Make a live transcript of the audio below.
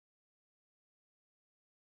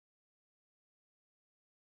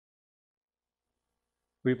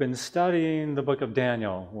We've been studying the book of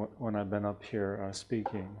Daniel when I've been up here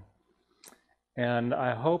speaking. And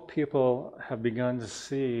I hope people have begun to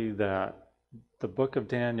see that the book of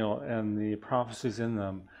Daniel and the prophecies in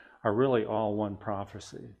them are really all one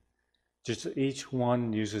prophecy. Just each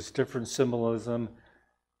one uses different symbolism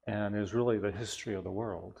and is really the history of the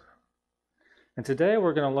world. And today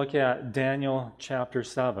we're going to look at Daniel chapter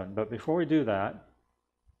 7. But before we do that,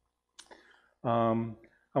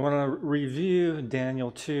 I want to review Daniel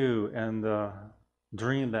 2 and the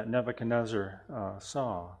dream that Nebuchadnezzar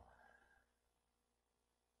saw.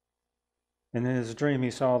 And in his dream, he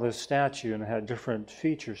saw this statue and it had different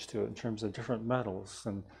features to it in terms of different metals,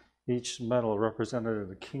 and each metal represented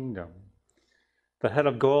a kingdom. The head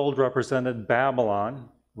of gold represented Babylon,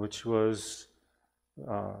 which was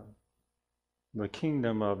the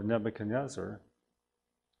kingdom of Nebuchadnezzar.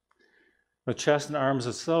 The chest and arms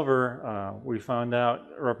of silver, we found out,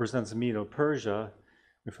 represents Medo-Persia.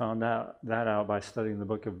 We found that out by studying the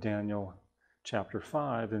book of Daniel chapter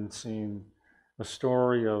 5 and seeing the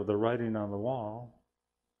story of the writing on the wall.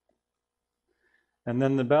 And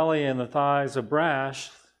then the belly and the thighs of brass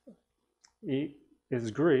is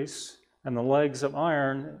Greece, and the legs of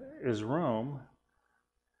iron is Rome,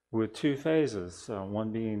 with two phases,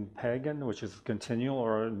 one being pagan, which is continual,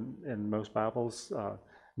 or in most Bibles,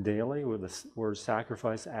 daily, with the word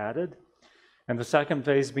sacrifice added. And the second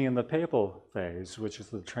phase being the papal phase, which is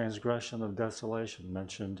the transgression of desolation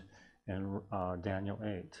mentioned in Daniel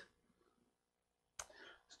 8.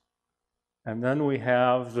 And then we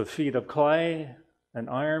have the feet of clay and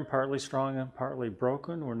iron, partly strong and partly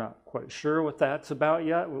broken. We're not quite sure what that's about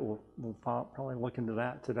yet. We'll probably look into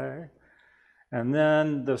that today. And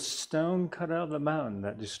then the stone cut out of the mountain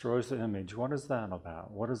that destroys the image. What is that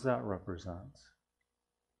about? What does that represent?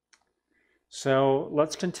 So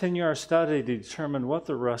let's continue our study to determine what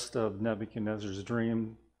the rest of Nebuchadnezzar's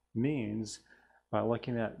dream means by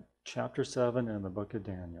looking at chapter 7 in the book of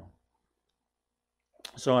Daniel.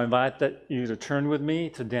 So I invite you to turn with me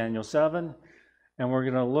to Daniel 7, and we're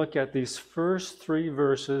going to look at these first 3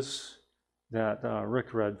 verses that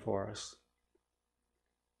Rick read for us.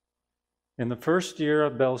 In the first year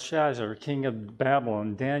of Belshazzar, king of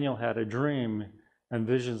Babylon, Daniel had a dream and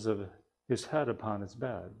visions of his head upon his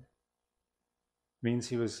bed. Means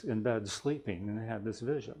he was in bed sleeping and had this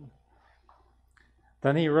vision.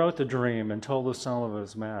 Then he wrote the dream and told the sum of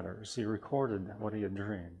his matters. He recorded what he had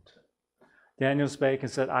dreamed. Daniel spake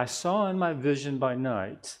and said, I saw in my vision by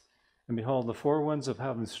night, and behold, the 4 winds of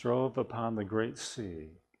heaven strove upon the great sea.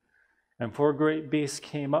 And 4 great beasts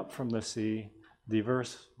came up from the sea,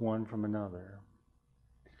 diverse one from another.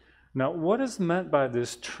 Now, what is meant by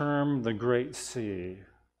this term, the great sea?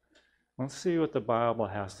 Let's see what the Bible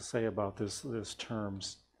has to say about this term,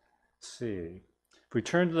 sea. If we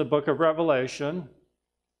turn to the book of Revelation,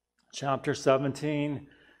 chapter 17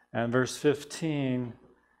 and verse 15,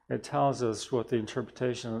 it tells us what the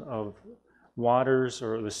interpretation of waters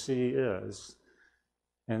or the sea is.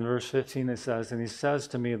 In verse 15 it says, and he says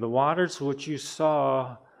to me, the waters which you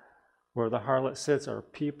saw where the harlot sits are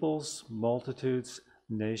peoples, multitudes,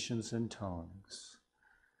 nations, and tongues.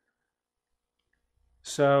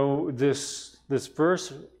 So this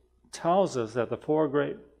verse tells us that the 4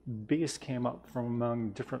 great beasts came up from among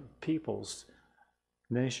different peoples,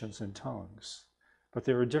 nations, and tongues, but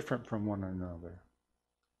they were different from one another.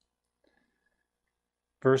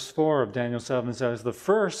 Verse 4 of Daniel 7 says, the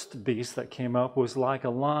first beast that came up was like a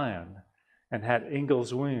lion and had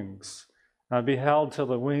eagle's wings. And I beheld till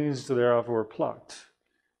the wings thereof were plucked,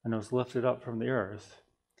 and it was lifted up from the earth.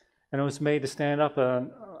 And it was made to stand up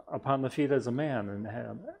upon the feet as a man,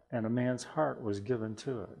 and a man's heart was given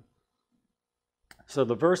to it. So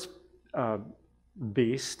the first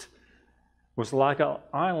beast was like a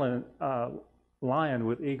lion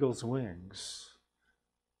with eagle's wings.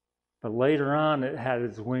 But later on, it had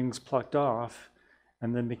its wings plucked off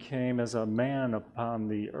and then became as a man upon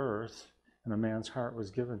the earth, and a man's heart was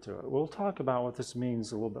given to it. We'll talk about what this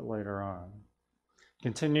means a little bit later on.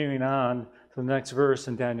 Continuing on to the next verse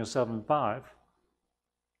in Daniel 7:5.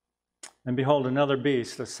 And behold, another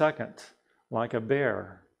beast, a second, like a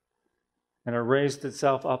bear, and it raised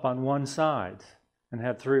itself up on one side and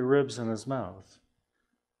had 3 ribs in his mouth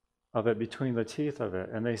of it between the teeth of it.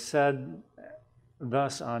 And they said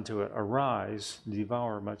thus unto it, arise,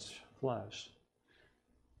 devour much flesh.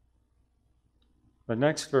 The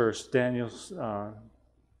next verse, Daniel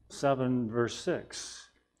 7, verse 6.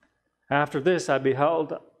 After this I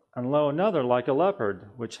beheld, and lo, another like a leopard,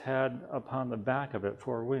 which had upon the back of it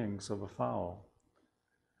 4 wings of a fowl.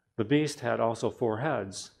 The beast had also 4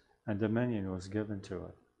 heads, and dominion was given to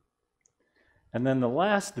it. And then the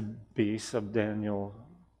last beast of Daniel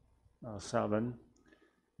 7,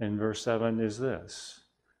 in verse 7 is this.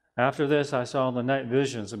 After this I saw in the night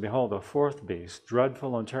visions, and behold, a fourth beast,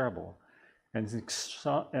 dreadful and terrible, and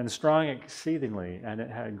strong exceedingly, and it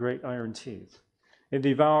had great iron teeth. It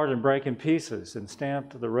devoured and brake in pieces, and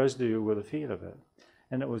stamped the residue with the feet of it.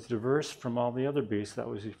 And it was diverse from all the other beasts that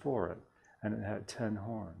was before it, and it had 10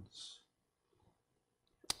 horns.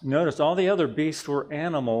 Notice all the other beasts were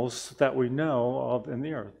animals that we know of in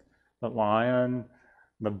the earth. The lion,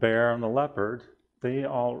 the bear, and the leopard, they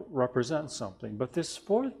all represent something. But this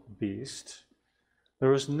fourth beast, there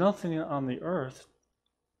was nothing on the earth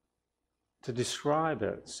to describe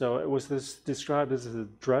it. So it was described as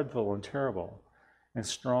dreadful and terrible and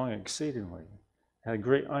strong exceedingly. It had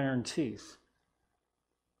great iron teeth.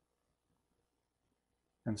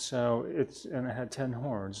 And so it had 10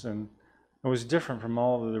 horns, and it was different from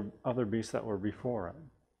all of the other beasts that were before it.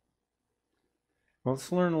 Well,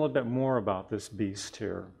 let's learn a little bit more about this beast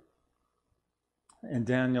here. In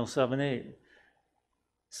Daniel 7:8, it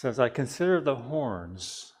says, I considered the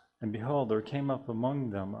horns, and behold, there came up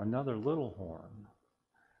among them another little horn.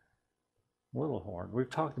 Little horn. We've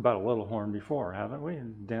talked about a little horn before, haven't we?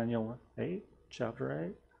 In Daniel 8, chapter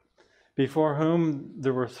 8. Before whom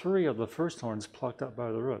there were 3 of the first horns plucked up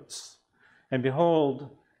by the roots. And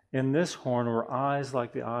behold, in this horn were eyes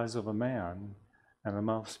like the eyes of a man, and a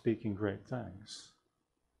mouth speaking great things.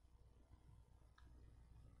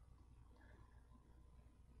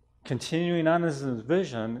 Continuing on in his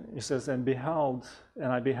vision, he says, and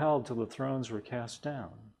I beheld till the thrones were cast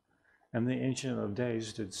down, and the Ancient of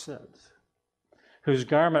Days did sit, whose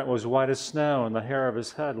garment was white as snow, and the hair of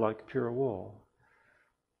his head like pure wool.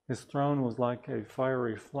 His throne was like a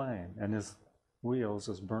fiery flame, and his wheels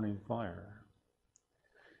as burning fire.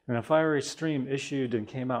 And a fiery stream issued and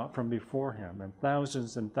came out from before him, and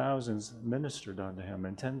thousands ministered unto him,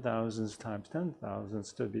 and 10,000 times 10,000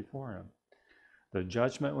 stood before him. The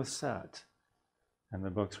judgment was set, and the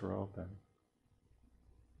books were open.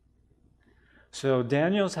 So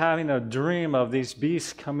Daniel's having a dream of these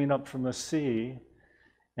beasts coming up from the sea,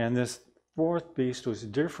 and this fourth beast was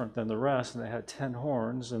different than the rest, and it had 10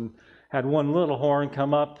 horns, and had one little horn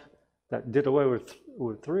come up that did away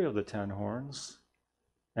with 3 of the 10 horns.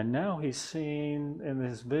 And now he's seeing in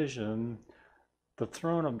his vision the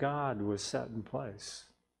throne of God was set in place.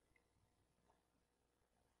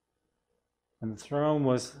 And the throne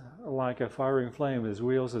was like a fiery flame, his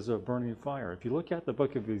wheels as a burning fire. If you look at the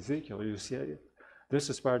book of Ezekiel, you see this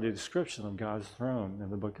is part of the description of God's throne in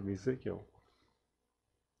the book of Ezekiel.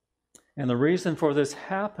 And the reason for this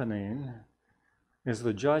happening is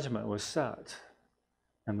the judgment was set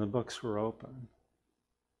and the books were open.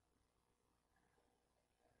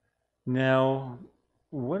 Now,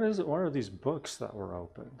 what are these books that were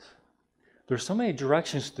opened? There's so many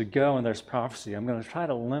directions to go in this prophecy. I'm going to try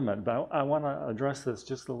to limit, but I want to address this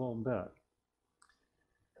just a little bit.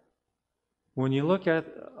 When you look at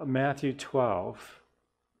Matthew 12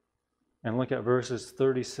 and look at verses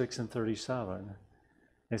 36 and 37,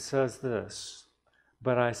 it says this,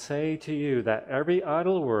 but I say to you that every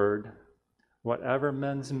idle word, whatever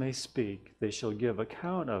men may speak, they shall give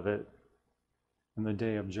account of it in the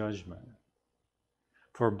day of judgment.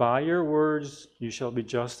 For by your words you shall be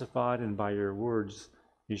justified, and by your words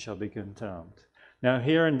you shall be condemned. Now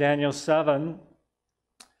here in Daniel 7,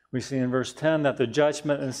 we see in verse 10 that the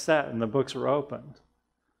judgment is set and the books are opened.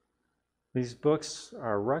 These books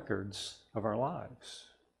are records of our lives,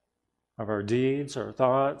 of our deeds, our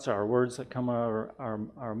thoughts, our words that come out of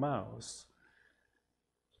our mouths.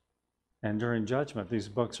 And during judgment, these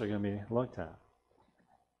books are going to be looked at.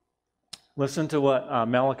 Listen to what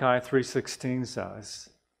Malachi 3:16 says.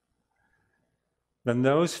 Then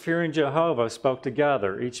those fearing Jehovah spoke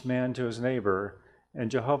together, each man to his neighbor, and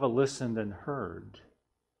Jehovah listened and heard.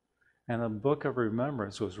 And a book of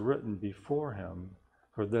remembrance was written before him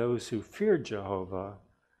for those who feared Jehovah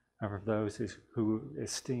and for those who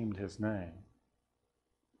esteemed his name.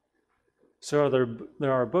 So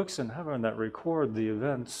there are books in heaven that record the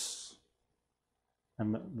events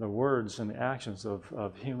and the words and the actions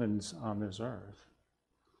of humans on this earth.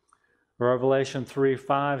 Revelation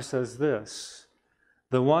 3:5 says this,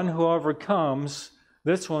 the one who overcomes,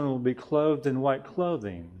 this one will be clothed in white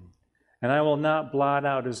clothing, and I will not blot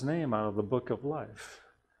out his name out of the book of life,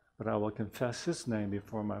 but I will confess his name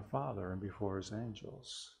before my Father and before his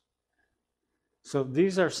angels. So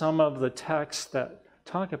these are some of the texts that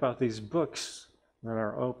talk about these books that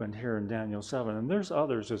are opened here in Daniel 7, and there's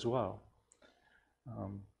others as well.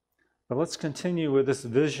 But let's continue with this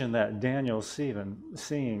vision that Daniel's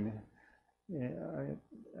seeing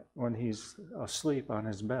when he's asleep on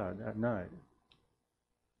his bed at night.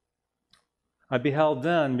 I beheld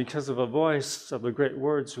then, because of a voice of the great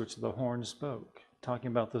words which the horn spoke, talking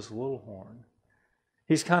about this little horn.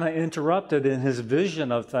 He's kind of interrupted in his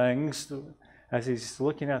vision of things as he's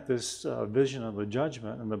looking at this vision of the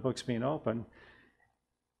judgment and the books being opened.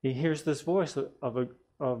 He hears this voice of the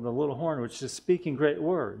little horn, which is speaking great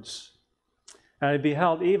words. And I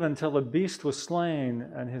beheld even till the beast was slain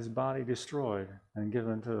and his body destroyed and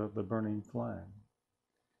given to the burning flame.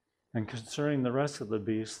 And concerning the rest of the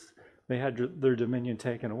beasts, they had their dominion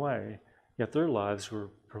taken away, yet their lives were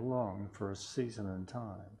prolonged for a season and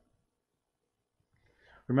time.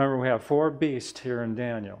 Remember, we have 4 beasts here in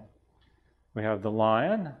Daniel. We have the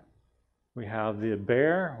lion, we have the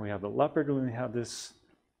bear, we have the leopard, and we have this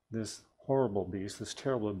horrible beast, this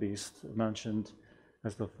terrible beast mentioned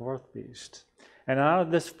as the 4th beast. And out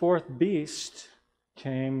of this 4th beast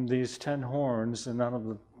came these 10 horns, and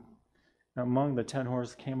among the 10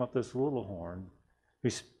 horns came up this little horn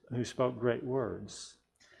who spoke great words.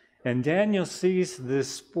 And Daniel sees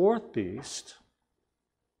this 4th beast,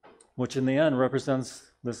 which in the end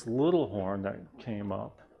represents this little horn that came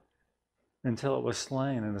up, until it was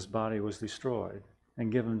slain and his body was destroyed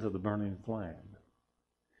and given to the burning flame,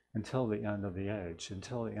 until the end of the age,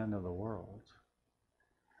 until the end of the world.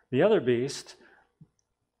 The other beast,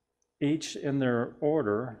 each in their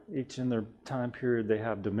order, each in their time period they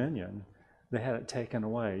have dominion, they had it taken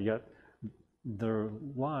away, yet their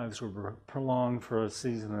lives were prolonged for a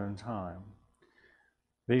season and time.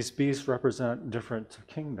 These beasts represent different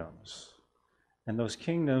kingdoms. And those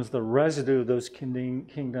kingdoms, the residue of those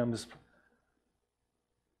kingdoms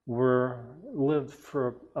lived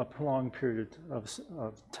for a prolonged period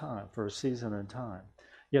of time, for a season and time.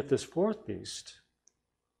 Yet this 4th beast,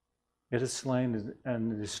 it is slain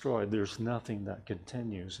and destroyed. There's nothing that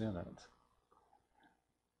continues in it.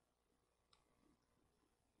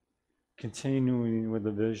 Continuing with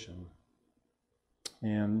the vision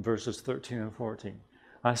in verses 13 and 14.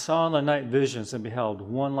 I saw in the night visions and beheld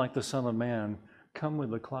one like the Son of Man come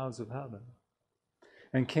with the clouds of heaven,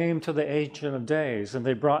 and came to the Ancient of Days, and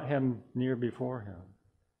they brought him near before him.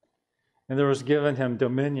 And there was given him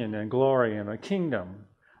dominion and glory and a kingdom,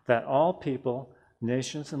 that all people,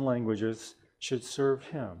 nations, and languages should serve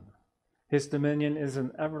him. His dominion is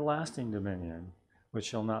an everlasting dominion, which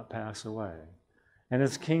shall not pass away, and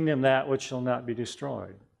his kingdom that which shall not be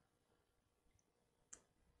destroyed.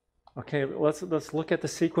 Okay, let's look at the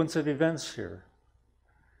sequence of events here.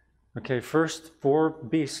 Okay, first, 4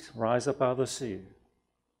 beasts rise up out of the sea.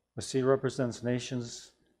 The sea represents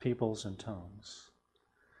nations, peoples, and tongues.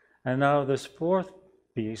 And now this 4th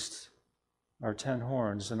beast are 10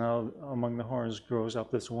 horns, and now among the horns grows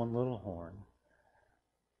up this one little horn.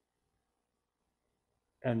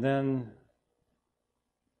 And then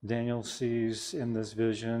Daniel sees in this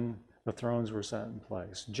vision the thrones were set in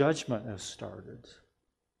place. Judgment has started.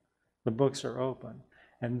 The books are open.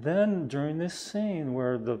 And then during this scene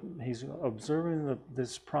where he's observing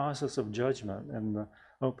this process of judgment and the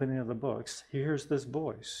opening of the books, he hears this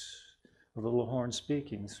voice, the little horn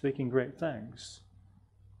speaking great things.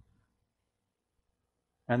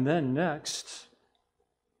 And then next,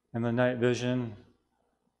 in the night vision,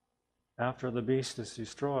 after the beast is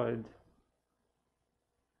destroyed,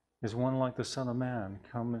 is one like the Son of Man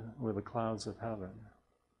come with the clouds of heaven.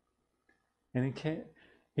 And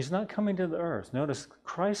he's not coming to the earth. Notice,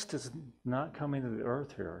 Christ is not coming to the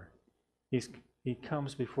earth here. He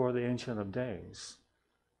comes before the Ancient of Days.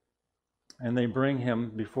 And they bring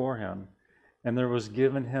him before him. And there was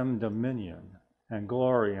given him dominion and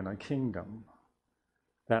glory and a kingdom,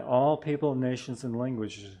 that all people, nations, and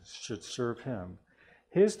languages should serve him.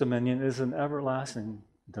 His dominion is an everlasting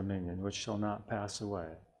dominion which shall not pass away.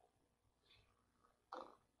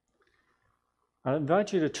 I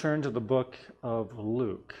invite you to turn to the book of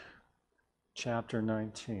Luke, chapter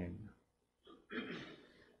 19.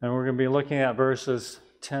 And we're going to be looking at verses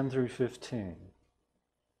 10 through 15.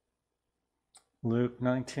 Luke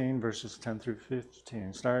 19, verses 10 through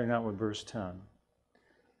 15, starting out with verse 10.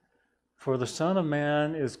 For the Son of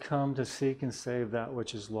Man is come to seek and save that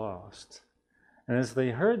which is lost. And as they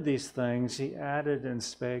heard these things, he added and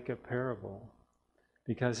spake a parable,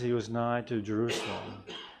 because he was nigh to Jerusalem,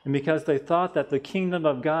 and because they thought that the kingdom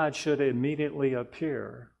of God should immediately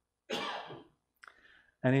appear.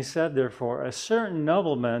 And he said, therefore, a certain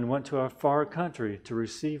nobleman went to a far country to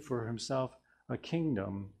receive for himself a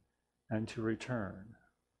kingdom and to return.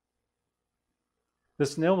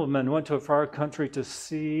 This nobleman went to a far country to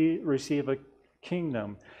receive a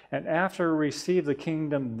kingdom, and after received the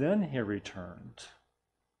kingdom, then he returned.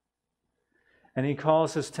 And he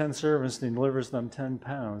calls his 10 servants and delivers them 10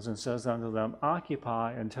 pounds and says unto them,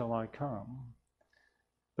 occupy until I come.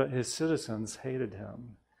 But his citizens hated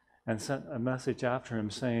him and sent a message after him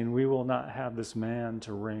saying, "We will not have this man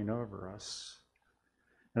to reign over us."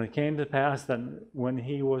 And it came to pass that when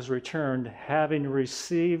he was returned, having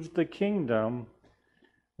received the kingdom,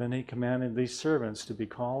 then he commanded these servants to be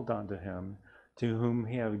called unto him, to whom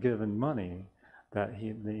he had given money, that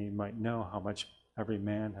he might know how much every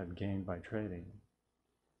man had gained by trading.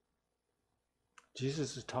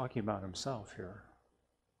 Jesus is talking about himself here.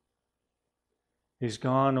 He's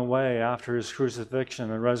gone away after his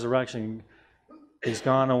crucifixion and resurrection. He's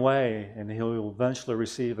gone away, and he'll eventually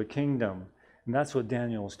receive a kingdom. And that's what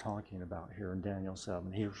Daniel is talking about here in Daniel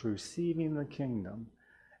 7. He's receiving the kingdom.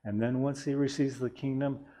 And then once he receives the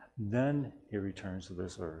kingdom, then he returns to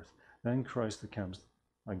this earth. Then Christ comes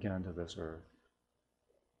again to this earth.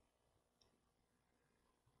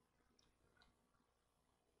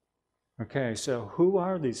 Okay, so who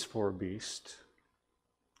are these four beasts?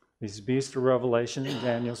 These beasts of Revelation,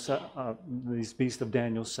 these beasts of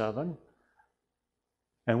Daniel 7.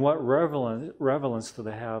 And what relevance do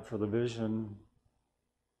they have for the vision?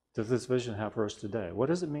 Does this vision have for us today? What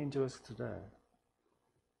does it mean to us today?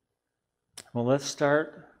 Well, let's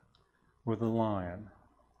start with the lion.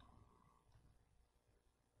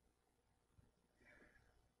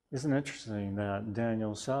 Isn't it interesting that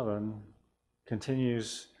Daniel 7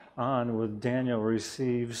 continues on with Daniel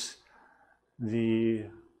receives the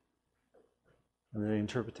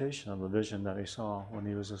interpretation of the vision that he saw when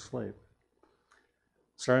he was asleep.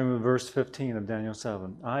 Starting with verse 15 of Daniel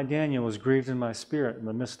 7. I, Daniel, was grieved in my spirit in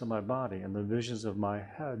the midst of my body, and the visions of my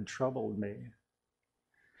head troubled me.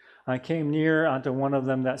 I came near unto one of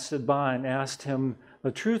them that stood by and asked him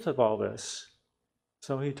the truth of all this.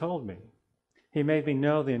 So he told me. He made me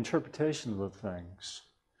know the interpretation of the things.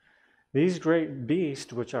 These great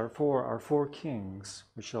beasts, which are four kings,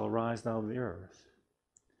 which shall arise out of the earth.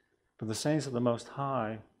 But the saints of the Most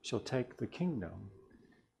High shall take the kingdom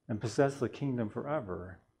and possess the kingdom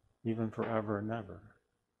forever, even forever and ever.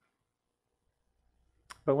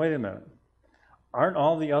 But wait a minute. Aren't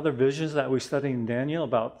all the other visions that we study in Daniel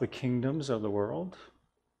about the kingdoms of the world?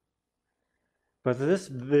 But this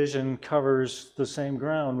vision covers the same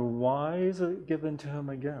ground. Why is it given to him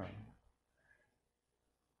again?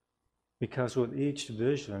 Because with each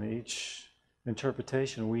vision, each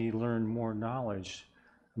interpretation, we learn more knowledge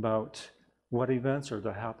about what events are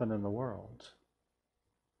to happen in the world.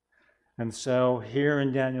 And so here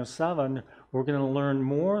in Daniel 7, we're going to learn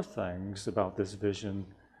more things about this vision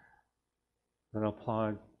that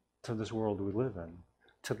apply to this world we live in,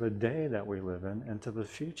 to the day that we live in, and to the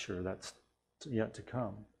future that's yet to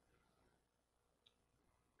come.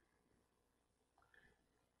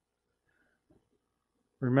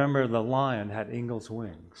 Remember, the lion had eagle's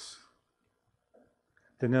wings,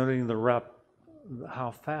 denoting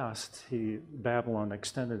how fast Babylon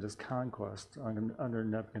extended his conquest under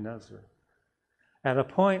Nebuchadnezzar. At a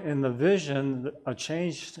point in the vision, a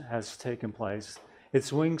change has taken place.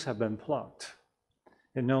 Its wings have been plucked.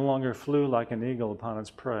 It no longer flew like an eagle upon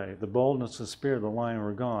its prey. The boldness and spirit of the lion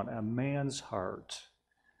were gone. A man's heart,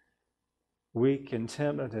 weak and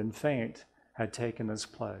timid and faint, had taken its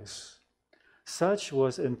place. Such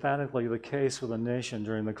was emphatically the case with the nation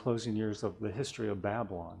during the closing years of the history of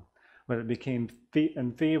Babylon, when it became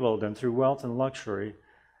enfeebled and through wealth and luxury,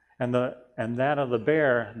 and that of the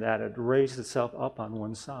bear that had raised itself up on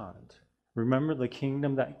one side. Remember the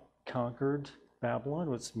kingdom that conquered Babylon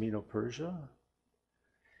was Medo-Persia?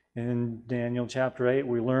 In Daniel chapter 8,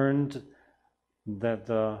 we learned that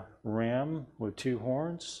the ram with two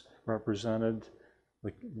horns represented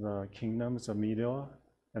the kingdoms of Medo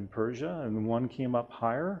and Persia, and one came up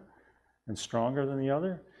higher and stronger than the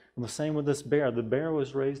other. And the same with this bear. The bear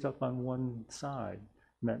was raised up on one side,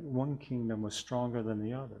 meant one kingdom was stronger than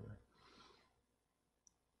the other.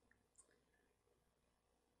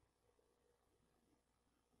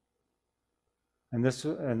 And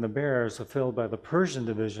the bear is fulfilled by the Persian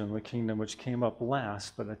division of the kingdom, which came up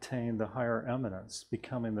last but attained the higher eminence,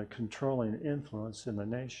 becoming the controlling influence in the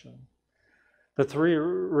nation. The three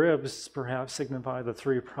ribs perhaps signify the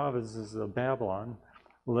three provinces of Babylon,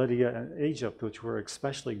 Lydia, and Egypt, which were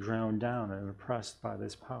especially ground down and oppressed by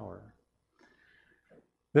this power.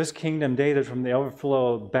 This kingdom dated from the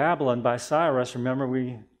overflow of Babylon by Cyrus. Remember,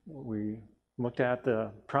 we looked at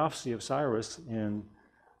the prophecy of Cyrus in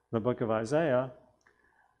the book of Isaiah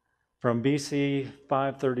from BC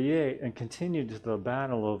 538 and continued to the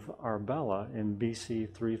battle of Arbela in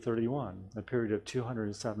BC 331, a period of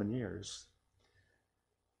 207 years.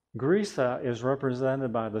 Greece is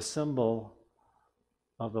represented by the symbol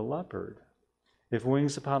of the leopard. If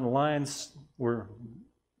wings upon the lions were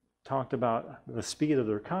talked about the speed of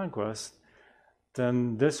their conquest,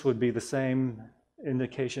 then this would be the same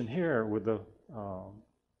indication here with the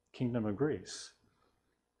kingdom of Greece.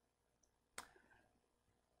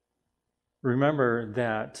 Remember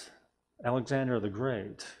that Alexander the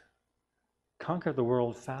Great conquered the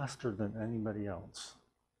world faster than anybody else.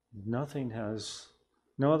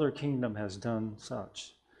 No other kingdom has done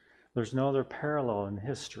such. There's no other parallel in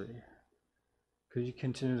history. Could you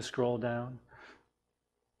continue to scroll down?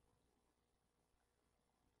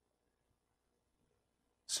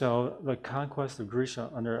 So the conquest of Greece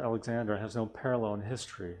under Alexander has no parallel in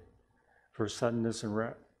history for suddenness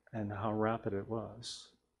and how rapid it was.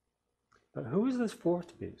 But who is this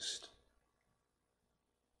fourth beast?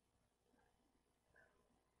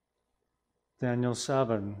 Daniel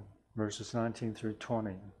 7, verses 19 through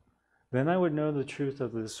 20. Then I would know the truth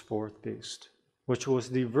of this fourth beast, which was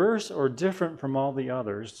diverse or different from all the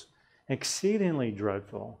others, exceedingly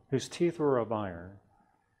dreadful, whose teeth were of iron,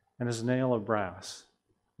 and his nail of brass,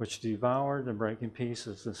 which devoured and brake in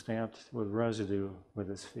pieces and stamped with residue with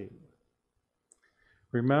his feet.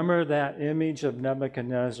 Remember that image of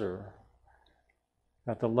Nebuchadnezzar,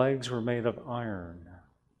 that the legs were made of iron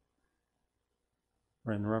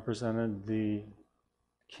and represented the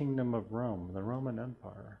kingdom of Rome, the Roman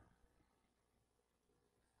Empire.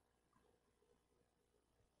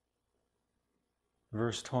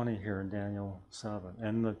 Verse 20 here in Daniel 7.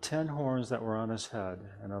 And the 10 horns that were on his head,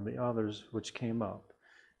 and of the others which came up,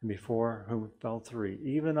 and before whom fell 3,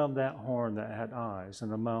 even of that horn that had eyes,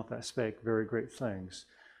 and a mouth that spake very great things,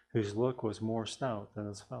 whose look was more stout than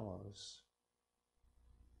his fellows.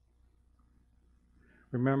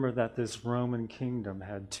 Remember that this Roman kingdom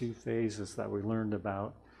had 2 phases that we learned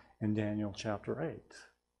about in Daniel chapter 8.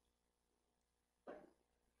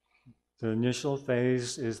 The initial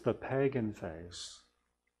phase is the pagan phase.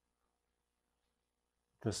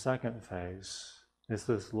 The second phase is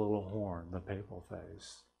this little horn, the papal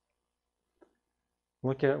phase.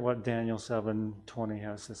 Look at what Daniel 7:20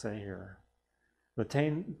 has to say here. The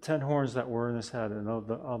 10 horns that were in his head, and of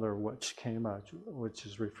the other which came out, which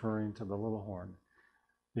is referring to the little horn,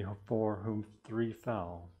 before whom 3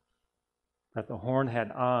 fell. That the horn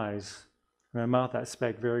had eyes, and a mouth that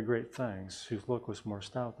spake very great things, whose look was more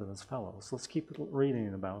stout than his fellows. Let's keep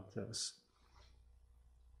reading about this.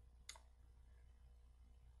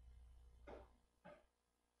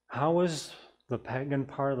 How was the pagan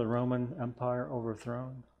part of the Roman Empire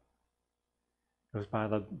overthrown? It was by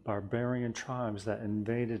the barbarian tribes that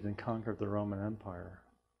invaded and conquered the Roman Empire.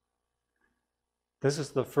 This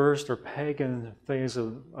is the first or pagan phase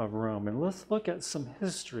of Rome. And let's look at some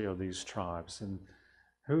history of these tribes and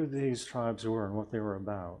who these tribes were and what they were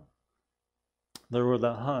about. There were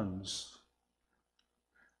the Huns,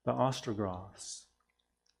 the Ostrogoths,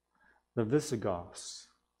 the Visigoths,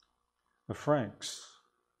 the Franks,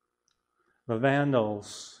 the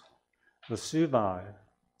Vandals, the Suevi,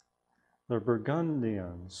 the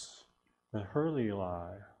Burgundians, the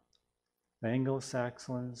Heruli, the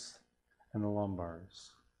Anglo-Saxons, and the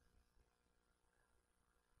Lombards.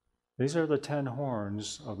 These are the 10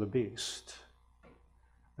 horns of the beast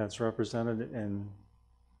that's represented in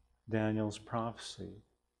Daniel's prophecy.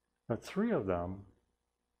 But 3 of them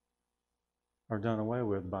are done away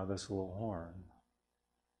with by this little horn.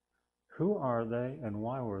 Who are they and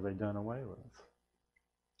why were they done away with?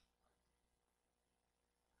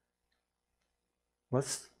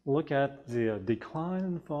 Let's look at the decline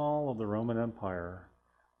and fall of the Roman Empire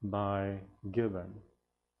by Gibbon.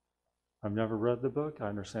 I've never read the book. I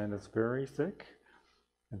understand it's very thick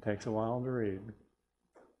and takes a while to read.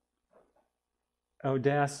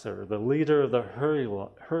 Odoacer, the leader of the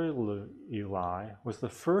Heruli, was the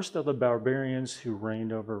first of the barbarians who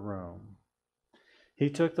reigned over Rome. He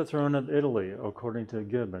took the throne of Italy, according to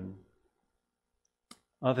Gibbon,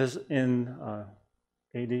 in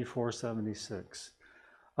AD 476.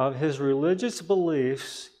 Of his religious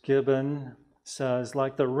beliefs, Gibbon says,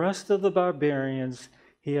 like the rest of the barbarians,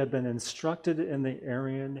 he had been instructed in the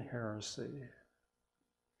Arian heresy.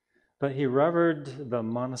 But he revered the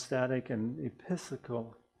monastic and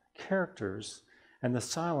episcopal characters, and the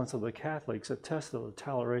silence of the Catholics attested to the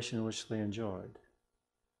toleration which they enjoyed.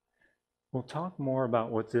 We'll talk more about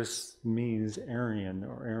what this means, Arian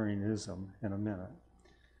or Arianism, in a minute.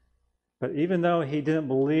 But even though he didn't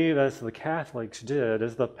believe as the Catholics did,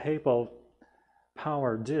 as the papal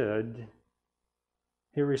power did,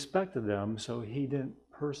 he respected them, so he didn't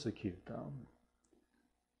persecute them.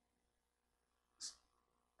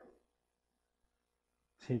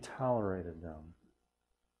 He tolerated them.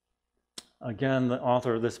 Again, the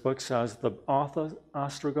author of this book says the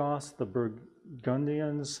Ostrogoths, the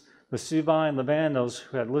Burgundians, the Suevi, and the Vandals,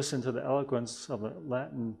 who had listened to the eloquence of the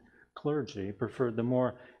Latin clergy preferred the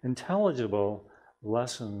more intelligible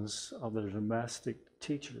lessons of the domestic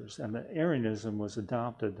teachers, and that Arianism was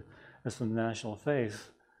adopted as the national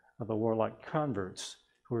faith of the warlike converts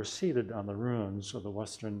who were seated on the ruins of the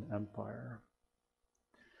Western Empire.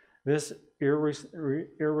 This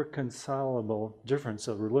irreconcilable difference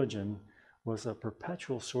of religion was a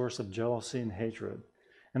perpetual source of jealousy and hatred,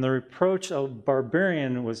 and the reproach of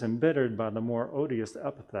barbarian was embittered by the more odious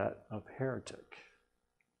epithet of heretic.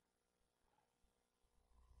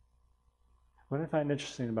 What I find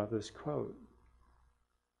interesting about this quote,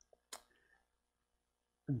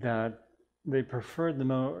 that they preferred the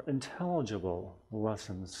more intelligible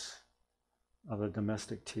lessons of the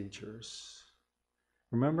domestic teachers.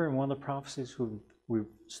 Remember, in one of the prophecies we've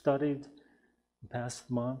studied the past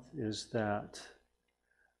month is that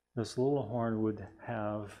this little horn would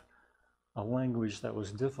have a language that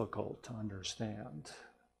was difficult to understand.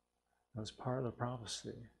 That was part of the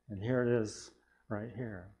prophecy. And here it is right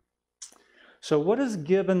here. So what is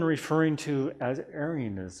Gibbon referring to as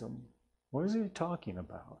Arianism? What is he talking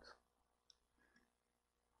about?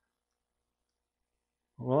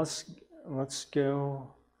 Well, let's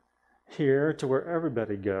go here to where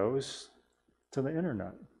everybody goes, to the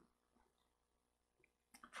internet,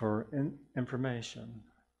 for information.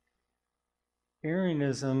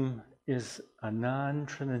 Arianism is a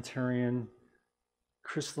non-Trinitarian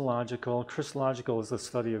Christological is the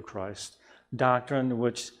study of Christ, doctrine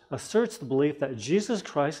which asserts the belief that Jesus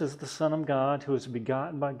Christ is the Son of God who is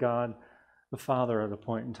begotten by God the Father at a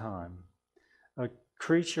point in time. A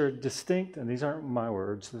creature distinct, and these aren't my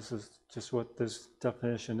words, this is just what this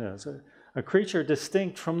definition is. A creature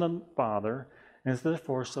distinct from the Father and is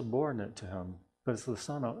therefore subordinate to him, but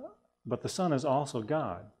the Son is also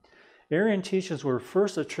God. Arian teachings were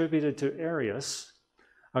first attributed to Arius,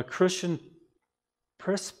 a Christian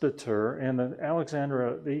presbyter in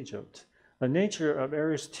Alexandria of Egypt. The nature of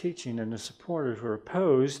Arius' teaching and his supporters were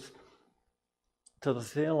opposed to the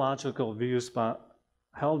theological views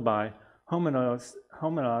held by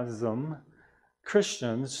Homonism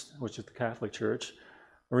Christians, which is the Catholic Church,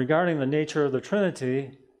 regarding the nature of the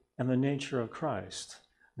Trinity and the nature of Christ.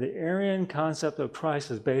 The Arian concept of Christ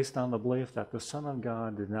is based on the belief that the Son of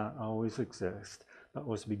God did not always exist, but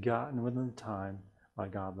was begotten within time by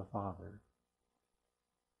God the Father.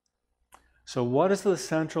 So what is the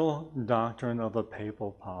central doctrine of the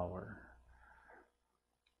papal power?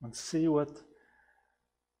 Let's see what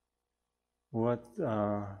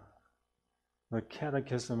the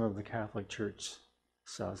Catechism of the Catholic Church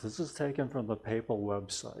says. This is taken from the papal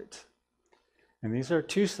website. And these are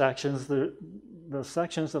two sections. The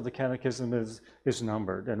sections of the Catechism is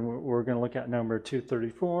numbered, and we're going to look at number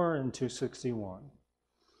 234 and 261.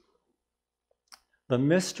 The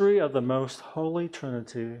mystery of the most holy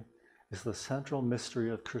Trinity is the central mystery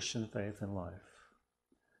of Christian faith and life.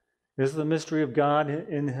 It is the mystery of God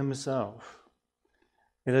in himself.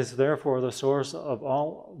 It is therefore the source of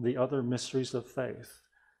all the other mysteries of faith,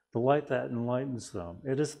 the light that enlightens them.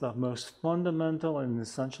 It is the most fundamental and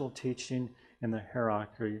essential teaching in the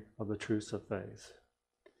hierarchy of the truths of faith.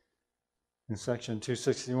 In section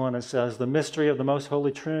 261 it says, the mystery of the most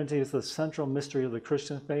holy Trinity is the central mystery of the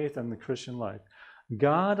Christian faith and the Christian life.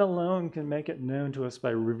 God alone can make it known to us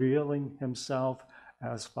by revealing himself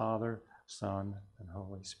as Father, Son, and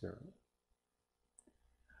Holy Spirit.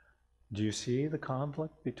 Do you see the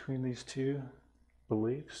conflict between these two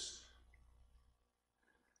beliefs?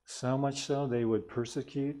 So much so they would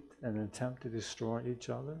persecute and attempt to destroy each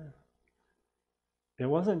other. It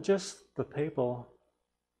wasn't just the papal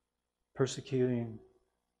persecuting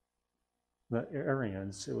the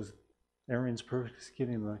Arians, it was Arians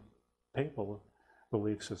persecuting the papal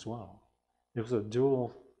beliefs as well. It was a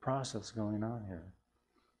dual process going on here.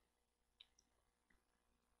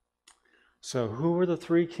 So who were the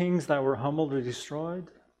three kings that were humbled or destroyed?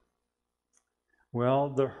 Well,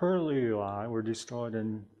 the Heruli were destroyed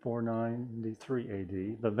in 493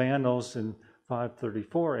 AD, the Vandals in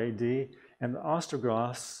 534 AD, and the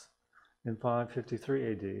Ostrogoths in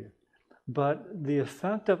 553 AD. But the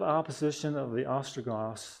effective opposition of the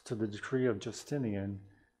Ostrogoths to the decree of Justinian,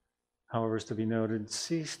 however, is to be noted,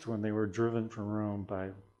 ceased when they were driven from Rome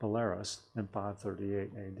by Belarus in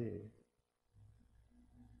 538 AD.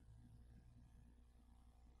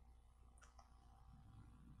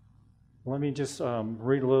 Let me just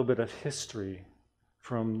read a little bit of history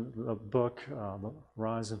from the book, The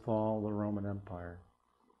Rise and Fall of the Roman Empire.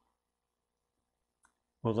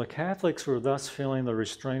 Well, the Catholics were thus feeling the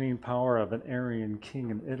restraining power of an Arian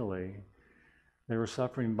king in Italy. They were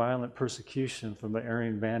suffering violent persecution from the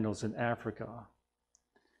Arian Vandals in Africa.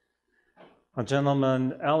 A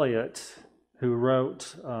gentleman, Eliot, who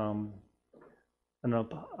wrote an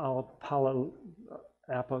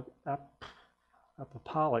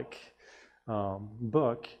apostolic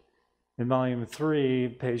book, in volume 3,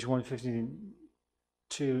 page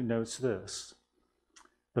 152, notes this: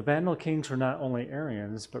 the Vandal kings were not only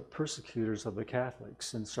Arians, but persecutors of the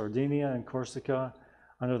Catholics in Sardinia and Corsica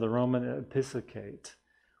under the Roman episcopate.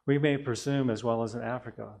 We may presume as well as in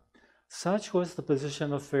Africa. Such was the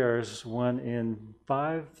position of affairs when in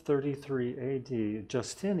 533 AD,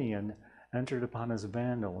 Justinian entered upon his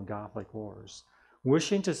Vandal and Gothic wars,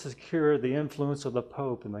 wishing to secure the influence of the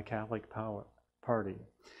Pope in the Catholic party.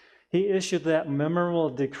 He issued that memorable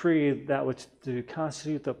decree that was to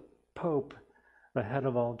constitute the Pope the head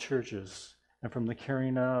of all churches, and from the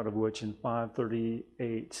carrying out of which in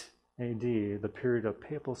 538 AD, the period of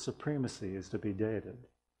papal supremacy is to be dated.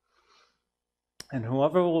 And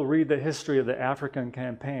whoever will read the history of the African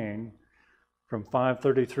campaign from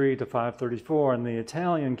 533 to 534 and the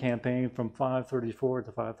Italian campaign from 534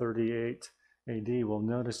 to 538 AD will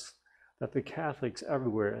notice that the Catholics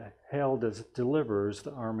everywhere hailed as deliverers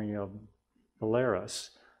the army of Valerius,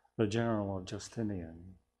 the general of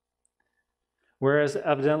Justinian. Whereas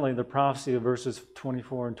evidently the prophecy of verses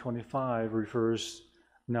 24 and 25 refers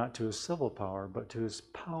not to his civil power, but to his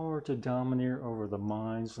power to domineer over the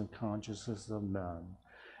minds and consciences of men.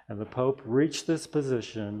 And the Pope reached this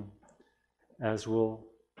position, as will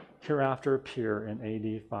hereafter appear in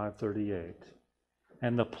AD 538.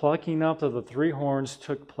 And the plucking up of the three horns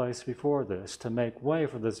took place before this, to make way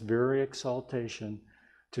for this very exaltation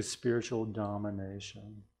to spiritual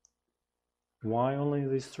domination. Why only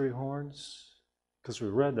these three horns? Because we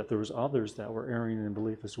read that there was others that were erring in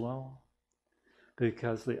belief as well.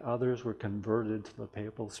 Because the others were converted to the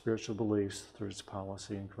papal spiritual beliefs through its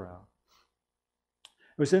policy and crown.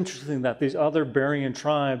 It was interesting that these other Barian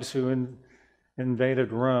tribes who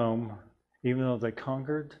invaded Rome, even though they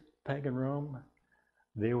conquered pagan Rome,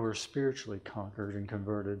 they were spiritually conquered and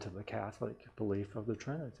converted to the Catholic belief of the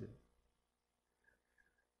Trinity.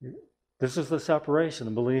 This is the separation,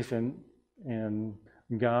 the belief in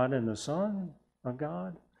God and the Son of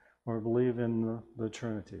God, or believe in the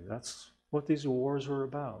Trinity. That's what these wars were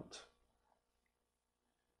about.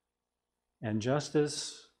 And just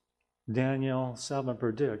as Daniel 7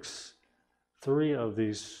 predicts, 3 of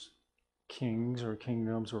these kings or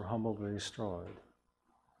kingdoms were humbly destroyed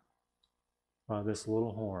by this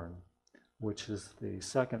little horn, which is the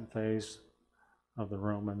second phase of the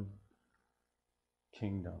Roman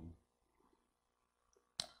kingdom.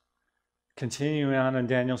 Continuing on in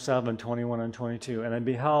Daniel 7, 21 and 22, and I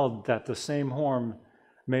beheld that the same horn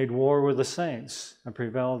made war with the saints and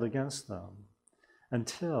prevailed against them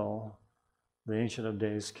until the Ancient of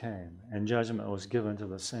Days came, and judgment was given to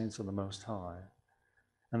the saints of the Most High.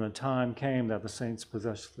 And the time came that the saints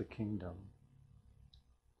possessed the kingdom.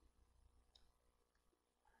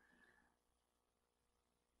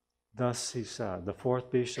 Thus he said, the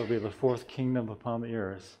fourth beast shall be the fourth kingdom upon the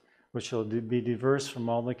earth, which shall be diverse from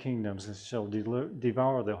all the kingdoms, and shall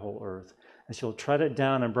devour the whole earth, and shall tread it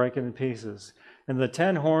down and break it in pieces. And the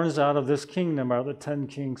 10 horns out of this kingdom are the 10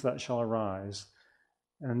 kings that shall arise,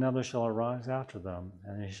 and another shall arise after them,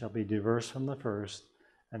 and he shall be diverse from the first,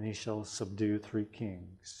 and he shall subdue 3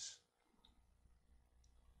 kings.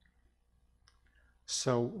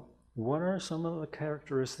 So, what are some of the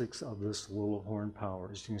characteristics of this little horn power?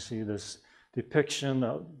 As you can see this depiction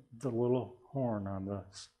of the little horn on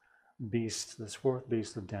this beast, this fourth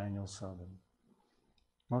beast of Daniel 7.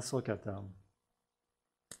 Let's look at them.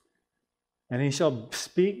 And he shall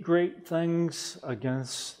speak great things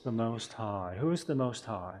against the Most High. Who is the Most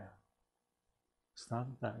High? It's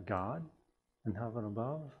not that God in heaven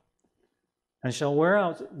above. And shall wear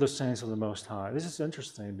out the saints of the Most High. This is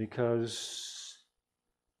interesting because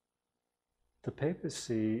the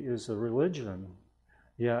papacy is a religion,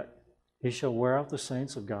 yet he shall wear out the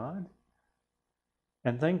saints of God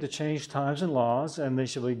and think to change times and laws, and they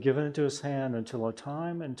shall be given into his hand until a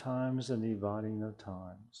time and times and dividing of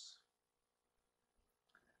times.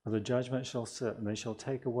 For the judgment shall sit, and they shall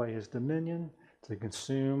take away his dominion to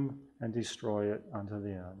consume and destroy it unto the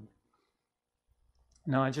end.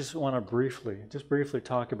 Now, I just want to briefly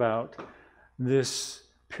talk about this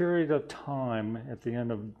period of time at the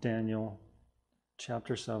end of Daniel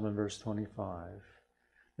chapter 7, verse 25.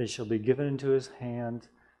 They shall be given into his hand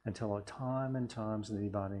until a time and times and the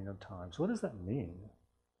dividing of times. What does that mean?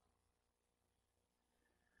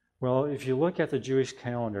 Well, if you look at the Jewish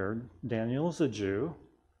calendar, Daniel is a Jew.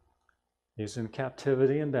 He's in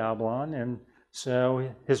captivity in Babylon, and so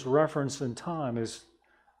his reference in time is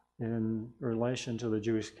in relation to the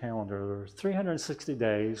Jewish calendar. There are 360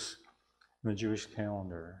 days in the Jewish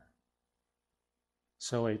calendar.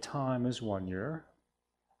 So a time is 1 year,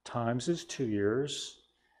 times is 2 years,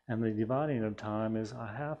 and the dividing of time is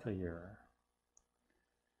a half a year.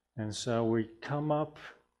 And so we come up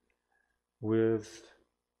with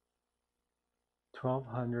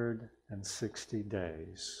 1,260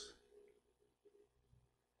 days.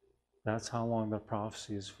 That's how long the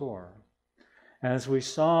prophecy is for. As we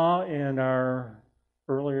saw in our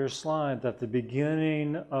earlier slide, that the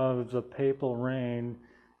beginning of the papal reign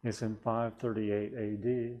is in 538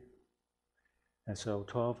 AD. And so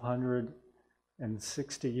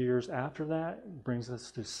 1,260 years after that brings us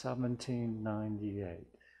to 1798.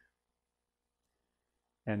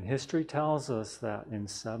 And history tells us that in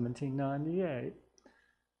 1798,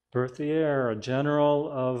 Berthier, a general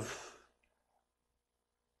of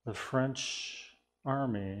the French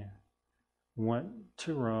army, went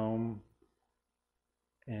to Rome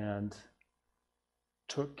and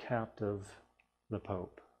took captive the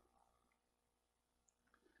Pope.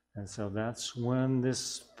 And so that's when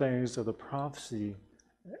this phase of the prophecy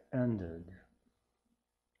ended.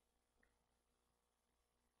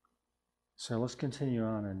 So let's continue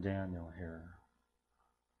on in Daniel here.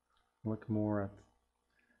 Look more at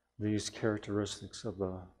these characteristics of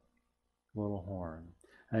the little horn.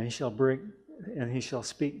 And he shall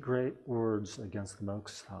speak great words against the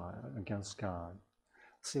Most High, against God.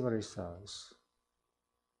 Let's see what he says.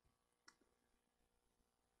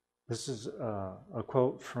 This is a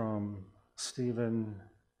quote from Stephen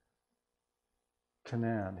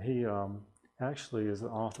Canaan. He actually is the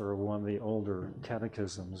author of one of the older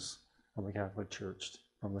catechisms of the Catholic Church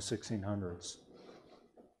from the 1600s.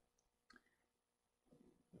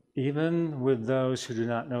 Even with those who do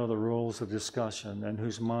not know the rules of discussion and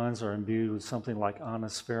whose minds are imbued with something like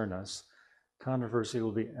honest fairness, controversy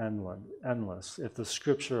will be endless if the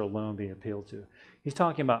Scripture alone be appealed to. He's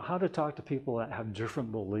talking about how to talk to people that have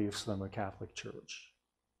different beliefs than the Catholic Church.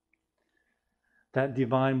 That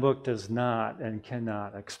divine book does not and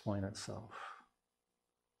cannot explain itself.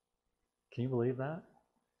 Can you believe that?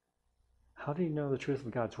 How do you know the truth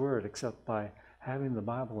of God's Word except by having the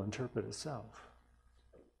Bible interpret itself?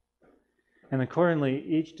 And accordingly,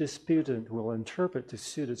 each disputant will interpret to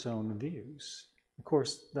suit its own views. Of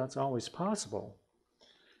course, that's always possible.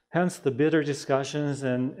 Hence, the bitter discussions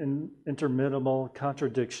and interminable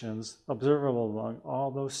contradictions observable among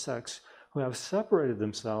all those sects who have separated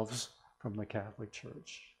themselves from the Catholic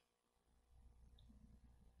Church.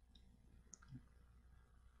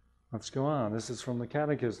 Let's go on. This is from the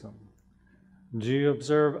Catechism. Do you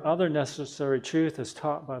observe other necessary truth as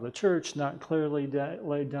taught by the Church, not clearly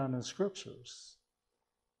laid down in Scriptures?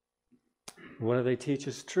 What do they teach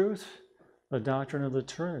as truth? The doctrine of the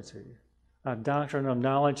Trinity, a doctrine of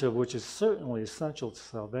knowledge of which is certainly essential to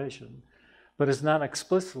salvation, but is not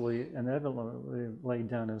explicitly and evidently laid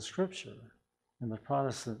down in Scripture in the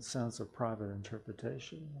Protestant sense of private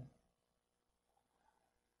interpretation.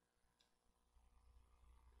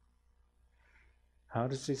 How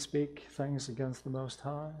does he speak things against the Most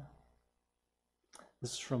High?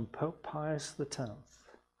 This is from Pope Pius X.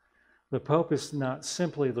 The Pope is not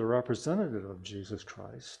simply the representative of Jesus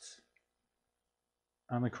Christ.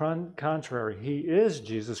 On the contrary, he is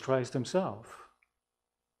Jesus Christ himself,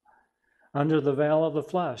 under the veil of the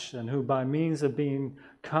flesh, and who by means of being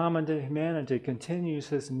common to humanity continues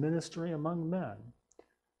his ministry among men.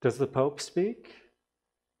 Does the Pope speak?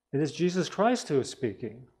 It is Jesus Christ who is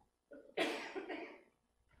speaking.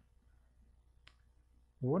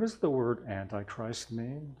 What does the word Antichrist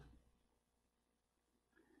mean?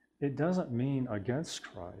 It doesn't mean against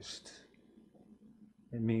Christ.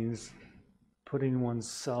 It means putting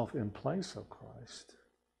oneself in place of Christ.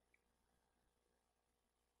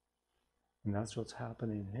 And that's what's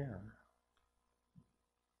happening here.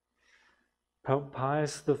 Pope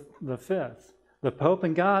Pius V, the Pope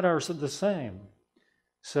and God are the same,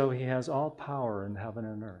 so he has all power in heaven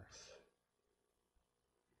and earth.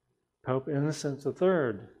 Pope Innocent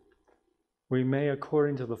III, we may,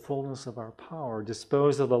 according to the fullness of our power,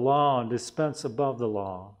 dispose of the law and dispense above the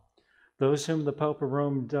law. Those whom the Pope of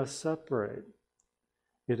Rome does separate,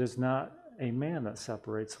 it is not a man that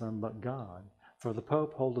separates them, but God. For the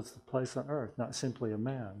Pope holdeth the place on earth, not simply a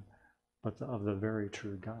man, but of the very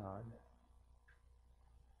true God.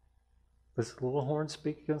 Does the little horn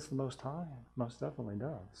speak against the Most High? Most definitely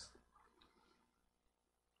does.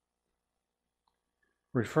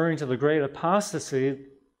 Referring to the great apostasy,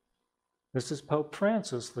 this is Pope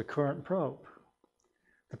Francis, the current Pope.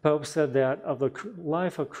 The Pope said that of the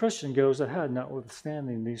life of Christian goes ahead,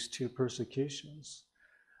 notwithstanding these two persecutions,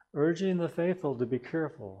 urging the faithful to be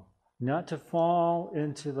careful, not to fall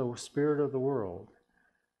into the spirit of the world.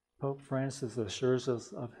 Pope Francis assures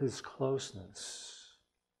us of his closeness.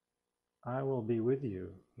 I will be with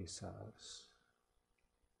you, he says.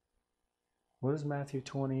 What does Matthew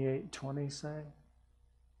 28:20 say?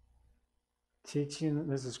 Teaching,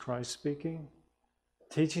 this is Christ speaking,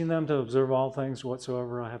 teaching them to observe all things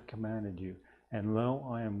whatsoever I have commanded you. And lo,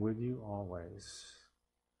 I am with you always,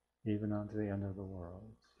 even unto the end of the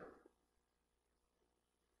world.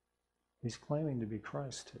 He's claiming to be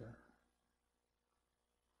Christ here.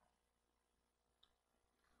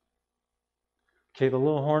 Okay, the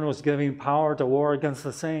little horn was giving power to war against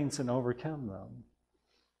the saints and overcome them.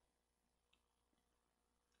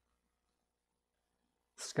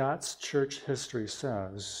 Scott's church history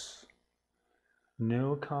says,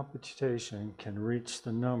 no computation can reach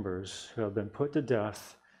the numbers who have been put to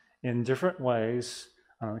death in different ways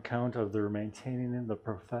on account of their maintaining the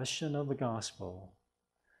profession of the gospel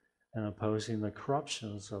and opposing the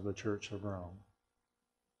corruptions of the Church of Rome.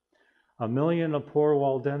 1 million of poor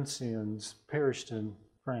Waldensians perished in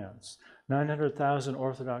France. 900,000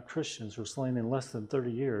 Orthodox Christians were slain in less than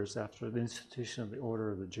 30 years after the institution of the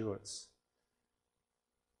Order of the Jesuits.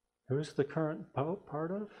 Who is the current Pope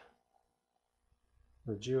part of?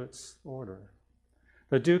 The Jesuits order.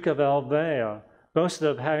 The Duke of Alva boasted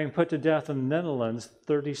of having put to death in the Netherlands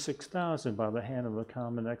 36,000 by the hand of a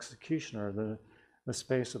common executioner in the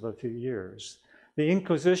space of a few years. The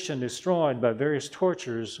Inquisition destroyed by various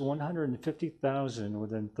tortures 150,000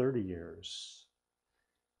 within 30 years.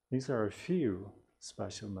 These are a few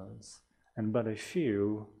specimens, and but a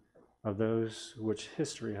few of those which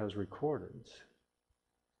history has recorded.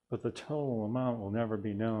 But the total amount will never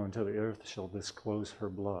be known till the earth shall disclose her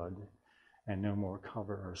blood and no more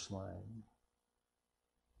cover her slain.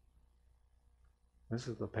 This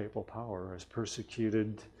is the papal power as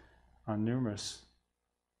persecuted on numerous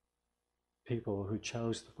people who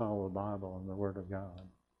chose to follow the Bible and the Word of God.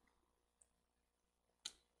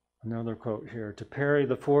 Another quote here, to parry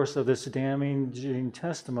the force of this damaging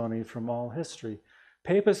testimony from all history,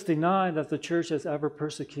 papists deny that the church has ever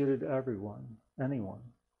persecuted anyone.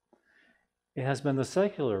 It has been the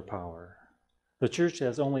secular power. The church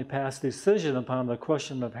has only passed decision upon the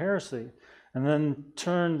question of heresy and then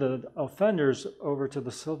turned the offenders over to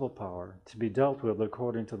the civil power to be dealt with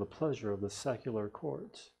according to the pleasure of the secular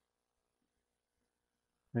courts.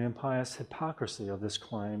 The impious hypocrisy of this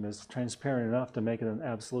claim is transparent enough to make it an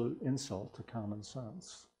absolute insult to common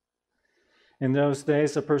sense. In those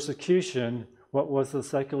days of persecution, what was the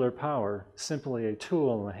secular power? Simply a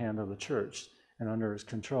tool in the hand of the church and under its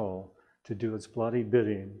control to do its bloody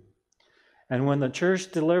bidding. And when the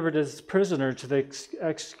church delivered its prisoner to the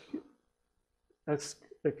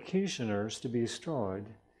executioners to be destroyed,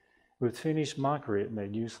 with fiendish mockery it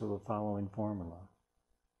made use of the following formula.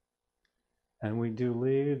 And we do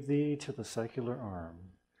leave thee to the secular arm,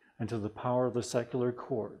 and to the power of the secular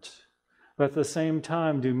court, but at the same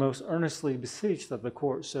time do most earnestly beseech that the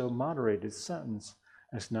court so moderate its sentence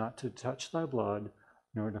as not to touch thy blood,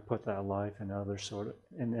 nor to put thy life in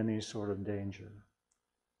any sort of danger.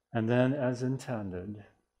 And then, as intended,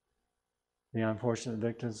 the unfortunate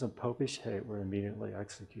victims of popish hate were immediately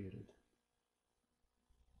executed.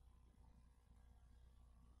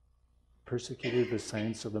 Persecuted the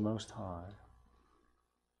saints of the Most High.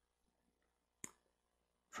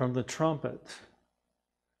 From the trumpet,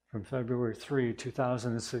 from February 3,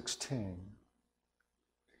 2016.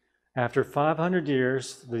 After 500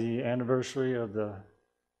 years, the anniversary of the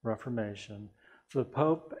Reformation, the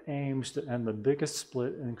Pope aims to end the biggest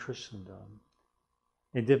split in Christendom,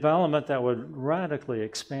 a development that would radically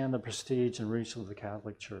expand the prestige and reach of the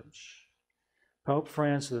Catholic Church. Pope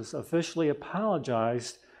Francis officially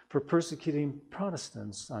apologized for persecuting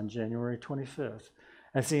Protestants on January 25th,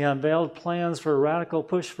 as he unveiled plans for a radical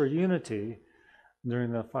push for unity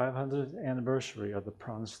during the 500th anniversary of the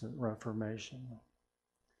Protestant Reformation.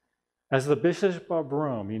 As the Bishop of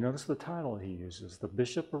Rome, you notice the title he uses, the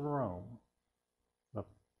Bishop of Rome, the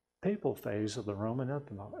papal phase of the Roman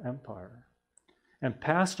Empire, and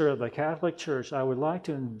pastor of the Catholic Church, I would like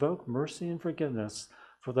to invoke mercy and forgiveness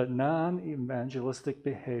for the non-evangelistic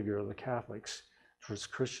behavior of the Catholics towards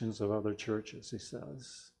Christians of other churches, he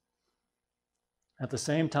says. At the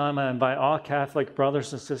same time, I invite all Catholic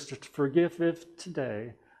brothers and sisters to forgive if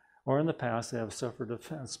today or in the past they have suffered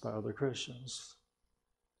offense by other Christians.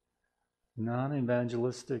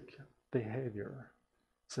 Non-evangelistic behavior.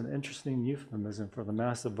 It's an interesting euphemism for the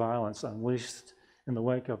massive violence unleashed in the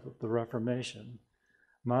wake of the Reformation.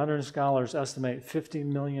 Modern scholars estimate 50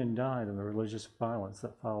 million died in the religious violence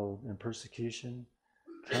that followed in persecution,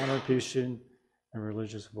 counterpersecution, and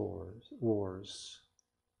religious wars.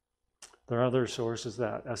 There are other sources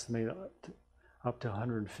that estimate up to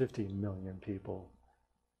 150 million people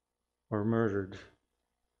were murdered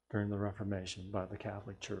during the Reformation by the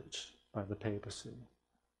Catholic Church, by the papacy,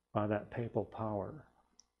 by that papal power,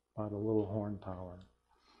 by the little horn power.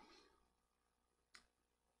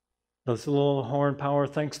 This little horn power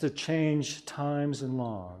thinks to change times and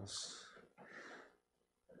laws.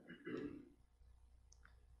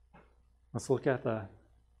 Let's look at the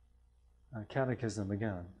Catechism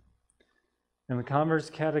again. In the Convert's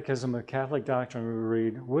Catechism of Catholic Doctrine, we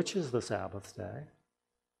read, which is the Sabbath day?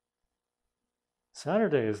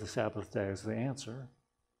 Saturday is the Sabbath day, is the answer.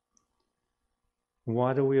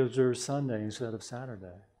 Why do we observe Sunday instead of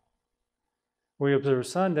Saturday? We observe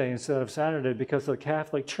Sunday instead of Saturday because the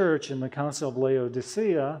Catholic Church in the Council of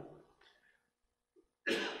Laodicea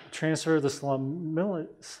transferred the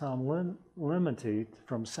solemnity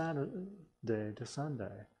from Saturday to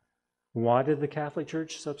Sunday. Why did the Catholic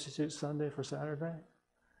Church substitute Sunday for Saturday?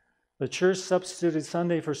 The Church substituted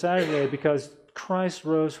Sunday for Saturday because Christ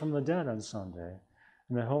rose from the dead on Sunday,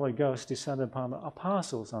 and the Holy Ghost descended upon the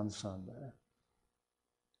apostles on Sunday.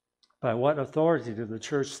 By what authority did the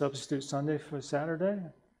Church substitute Sunday for Saturday?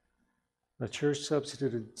 The Church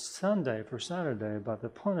substituted Sunday for Saturday by the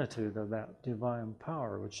plenitude of that divine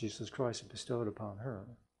power which Jesus Christ bestowed upon her.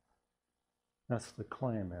 That's the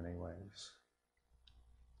claim, anyways.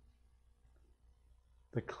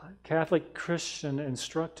 The Catholic Christian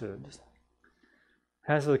instructed,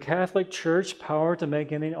 has the Catholic Church power to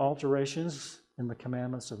make any alterations in the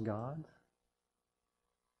commandments of God?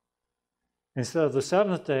 Instead of the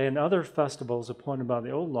seventh day and other festivals appointed by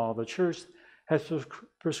the old law, the Church has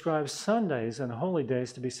prescribed Sundays and holy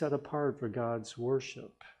days to be set apart for God's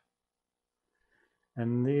worship.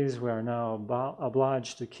 And these we are now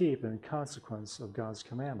obliged to keep in consequence of God's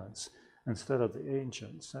commandments instead of the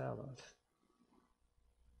ancient Sabbath.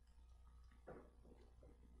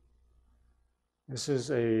 This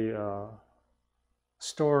is a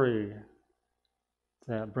story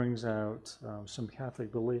that brings out some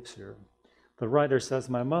Catholic beliefs here. The writer says,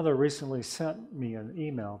 my mother recently sent me an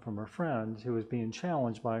email from a friend who was being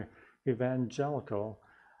challenged by evangelical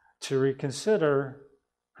to reconsider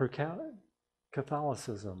her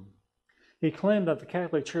Catholicism. He claimed that the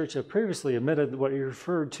Catholic Church had previously omitted what he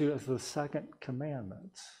referred to as the second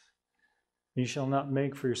commandment. You shall not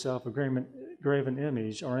make for yourself a graven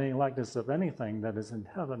image or any likeness of anything that is in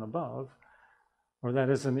heaven above, or that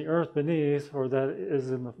is in the earth beneath, or that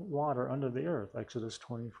is in the water under the earth, Exodus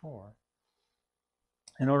 24.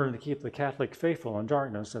 In order to keep the Catholic faithful in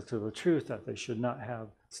darkness as to the truth that they should not have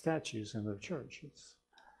statues in their churches.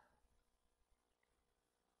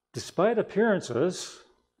 Despite appearances,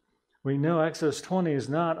 we know Exodus 20 is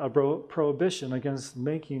not a prohibition against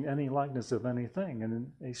making any likeness of anything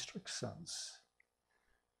in a strict sense.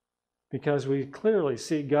 Because we clearly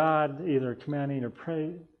see God either commanding or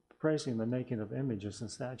praising the making of images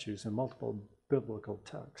and statues in multiple biblical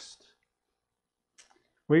texts.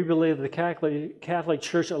 We believe the Catholic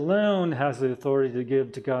Church alone has the authority to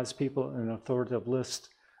give to God's people an authoritative list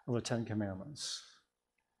of the Ten Commandments.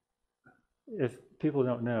 If people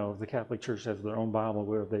don't know, the Catholic Church has their own Bible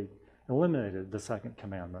where they eliminated the second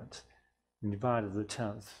commandment and divided the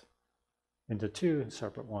 10th into two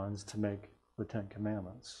separate ones to make the Ten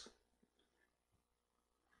Commandments.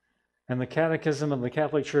 And the Catechism of the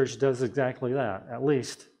Catholic Church does exactly that. At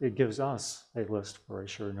least it gives us a list for a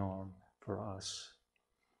sure norm for us.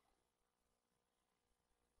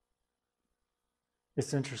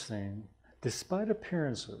 It's interesting. Despite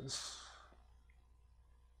appearances,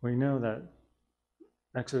 we know that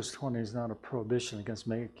Exodus 20 is not a prohibition against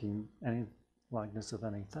making any likeness of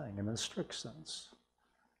anything in a strict sense.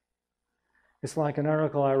 It's like an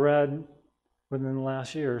article I read within the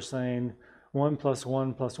last year saying 1 +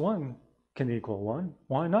 1 + 1 can equal 1.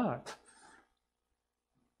 Why not?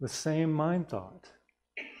 The same mind thought.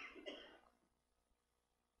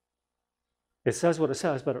 It says what it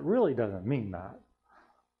says, but it really doesn't mean that.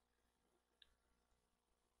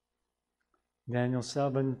 Daniel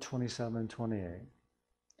 7:27-28.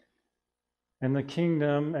 And the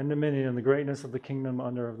kingdom and dominion and the greatness of the kingdom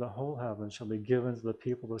under the whole heaven shall be given to the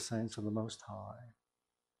people, the saints of the Most High.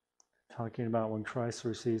 Talking about when Christ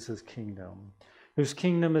receives his kingdom, whose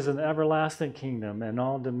kingdom is an everlasting kingdom, and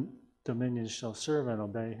all dominions shall serve and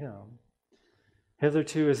obey him.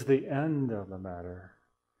 Hitherto is the end of the matter.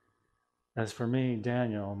 As for me,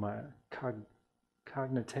 Daniel, my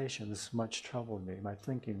cogitations much troubled me, my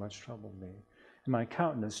thinking much troubled me, and my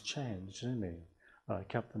countenance changed in me. I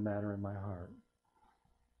kept the matter in my heart.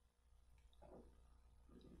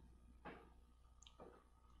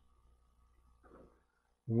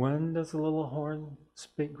 When does the little horn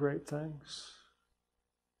speak great things?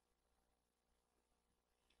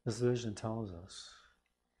 This vision tells us.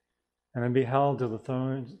 And I beheld till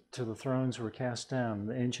the thrones were cast down, and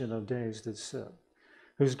the Ancient of Days did sit,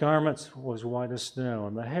 whose garments was white as snow,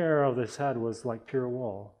 and the hair of his head was like pure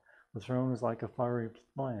wool. The throne was like a fiery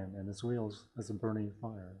flame, and his wheels as a burning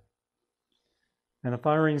fire. And a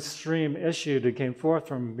fiery stream issued and came forth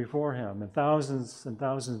from before him, and thousands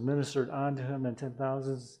ministered unto him, and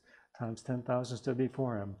 10,000 times 10,000 stood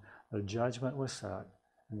before him. The judgment was set,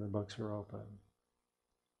 and the books were opened.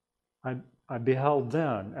 I beheld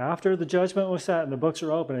then, after the judgment was set and the books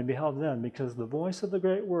were opened, I beheld then, because the voice of the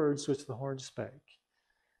great words which the horn spake.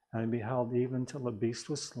 And I beheld even till the beast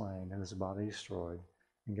was slain, and his body destroyed,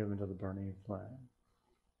 and given to the burning flame.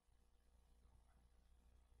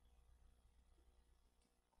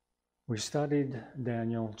 We studied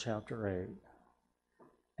Daniel chapter 8,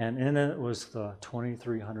 and in it was the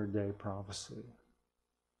 2300-day prophecy.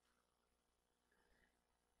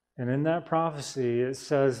 And in that prophecy, it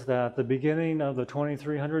says that the beginning of the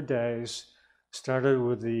 2300 days started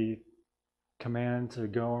with the command to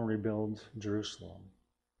go and rebuild Jerusalem,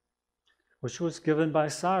 which was given by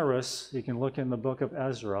Cyrus. You can look in the book of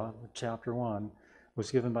Ezra, chapter 1,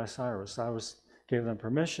 was given by Cyrus. Cyrus gave them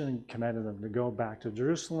permission, commanded them to go back to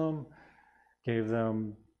Jerusalem, gave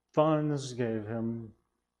them funds, gave him,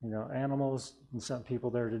 animals, and sent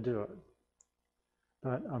people there to do it.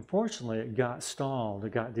 But unfortunately, it got stalled,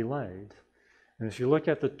 it got delayed. And if you look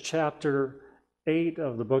at the chapter 8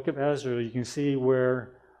 of the book of Ezra, you can see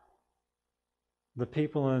where the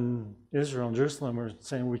people in Israel and Jerusalem were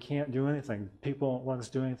saying, we can't do anything. People won't let us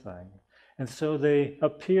do anything. And so they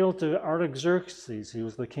appealed to Artaxerxes. He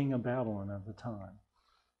was the king of Babylon at the time,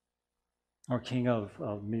 or king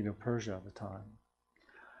of Medo-Persia at the time.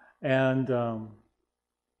 And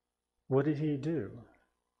what did he do?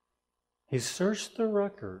 He searched the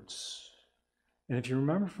records. And if you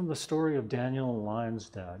remember from the story of Daniel and the lion's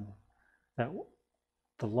den, that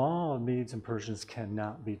the law of Medes and Persians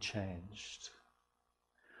cannot be changed.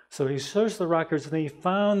 So he searched the records and he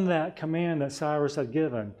found that command that Cyrus had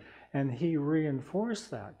given, and he reinforced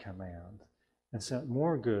that command and sent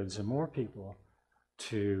more goods and more people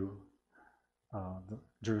to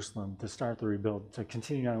Jerusalem to start the rebuild, to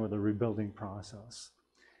continue on with the rebuilding process.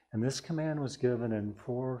 And this command was given in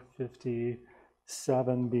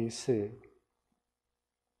 457 BC.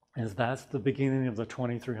 And that's the beginning of the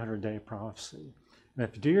 2300-day prophecy. And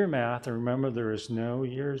if you do your math, and remember there is no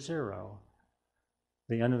year zero,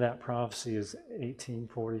 the end of that prophecy is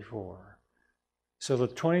 1844. So the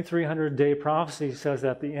 2300-day prophecy says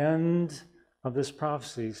at the end of this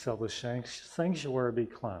prophecy shall the sanctuary be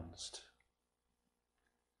cleansed.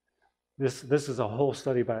 This is a whole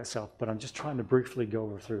study by itself, but I'm just trying to briefly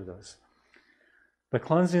go through this. The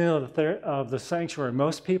cleansing of the sanctuary.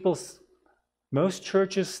 Most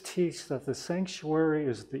churches teach that the sanctuary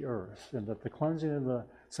is the earth, and that the cleansing of the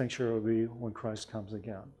sanctuary will be when Christ comes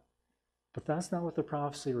again. But that's not what the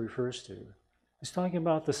prophecy refers to. It's talking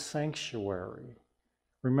about the sanctuary.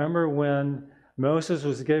 Remember when Moses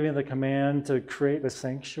was giving the command to create a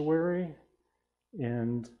sanctuary,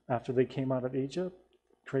 and after they came out of Egypt,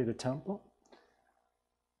 create a temple?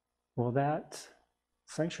 Well, that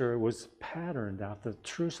sanctuary was patterned after the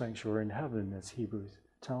true sanctuary in heaven, as Hebrews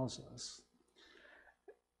tells us.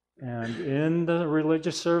 And in the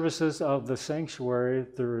religious services of the sanctuary,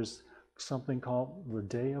 there is something called the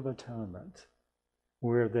Day of Atonement,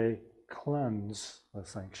 where they cleanse the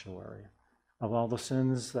sanctuary of all the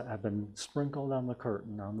sins that have been sprinkled on the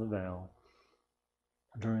curtain, on the veil,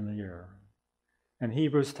 during the year. And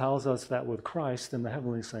Hebrews tells us that with Christ in the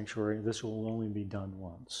heavenly sanctuary, this will only be done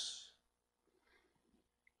once.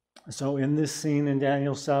 So in this scene in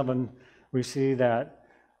Daniel 7, we see that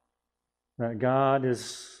God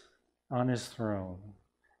is on his throne,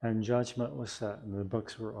 and judgment was set, and the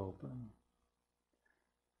books were open.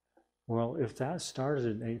 Well, if that started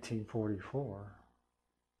in 1844,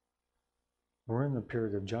 we're in the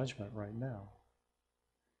period of judgment right now.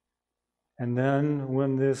 And then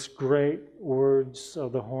when this great words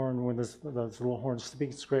of the horn, when this little horn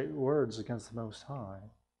speaks great words against the Most High,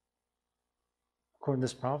 according to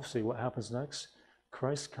this prophecy, what happens next?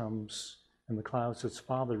 Christ comes in the clouds with his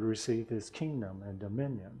Father to receive his kingdom and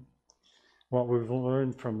dominion. What we've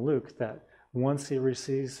learned from Luke, that once he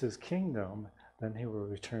receives his kingdom, then he will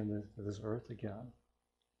return to this earth again.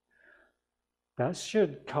 That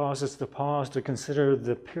should cause us to pause to consider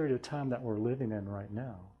the period of time that we're living in right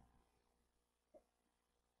now.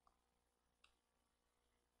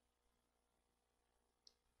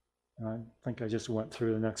 And I think I just went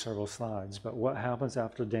through the next several slides, but what happens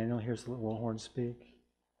after Daniel hears the little horn speak?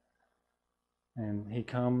 And he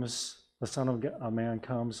comes, the Son of Man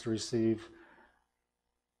comes to receive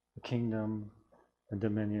the kingdom and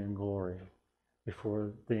dominion and glory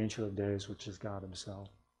before the Ancient of Days, which is God himself,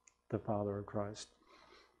 the Father of Christ.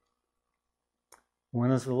 When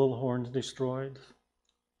is the little horn destroyed?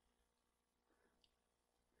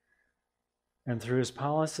 And through his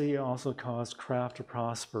policy, he also caused craft to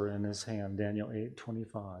prosper in his hand, Daniel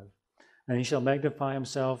 8:25. And he shall magnify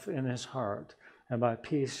himself in his heart, and by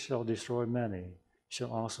peace shall destroy many. He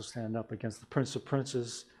shall also stand up against the prince of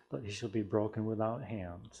princes, but he shall be broken without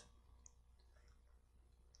hands.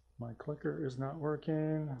 My clicker is not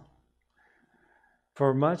working.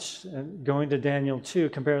 For much, and going to Daniel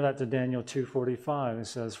 2, compare that to Daniel 2:45. It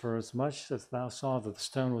says, for as much as thou sawest that the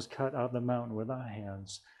stone was cut out of the mountain without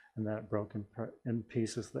hands, and that broke in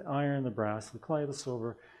pieces the iron, the brass, the clay, the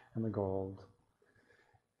silver, and the gold.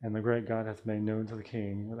 And the great God hath made known to the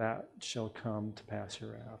king, that shall come to pass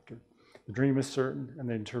hereafter. The dream is certain, and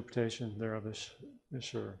the interpretation thereof is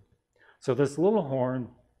sure. So this little horn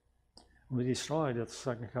will be destroyed at the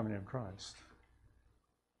second coming of Christ.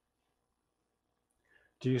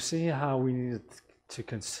 Do you see how we need to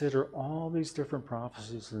consider all these different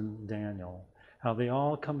prophecies in Daniel, how they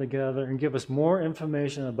all come together and give us more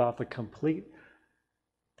information about the complete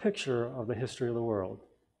picture of the history of the world,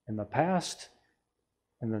 in the past,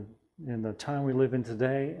 in the time we live in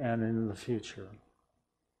today, and in the future.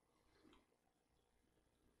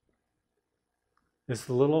 Is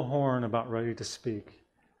the little horn about ready to speak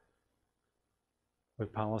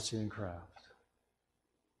with policy and craft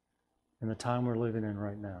in the time we're living in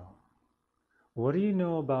right now? What do you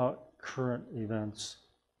know about current events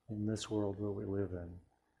in this world where we live in?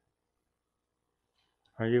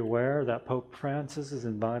 Are you aware that Pope Francis is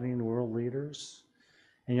inviting world leaders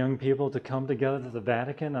and young people to come together to the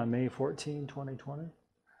Vatican on May 14, 2020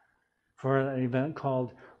 for an event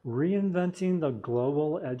called Reinventing the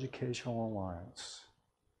Global Educational Alliance?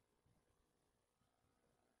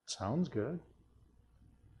 Sounds good.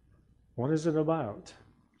 What is it about?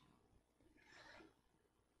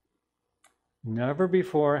 Never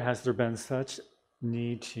before has there been such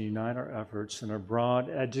need to unite our efforts in a broad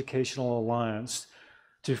educational alliance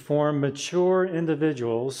to form mature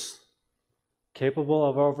individuals capable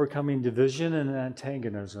of overcoming division and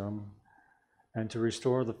antagonism, and to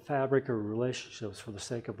restore the fabric of relationships for the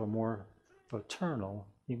sake of a more fraternal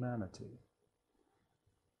humanity.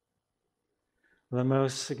 The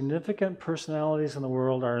most significant personalities in the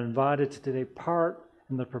world are invited to take part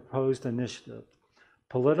in the proposed initiative,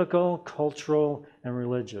 political, cultural, and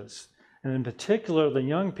religious, and in particular the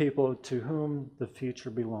young people to whom the future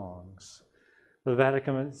belongs. The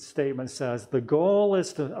Vatican statement says, the goal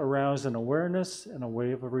is to arouse an awareness and a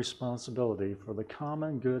wave of responsibility for the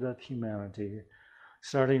common good of humanity,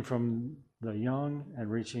 starting from the young and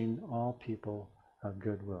reaching all people of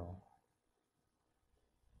goodwill.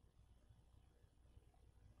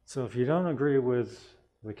 So if you don't agree with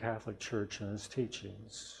the Catholic Church and its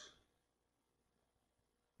teachings,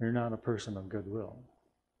 you're not a person of goodwill.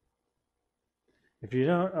 If you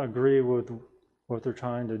don't agree with what they're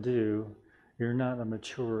trying to do, you're not a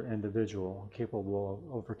mature individual capable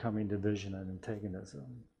of overcoming division and antagonism.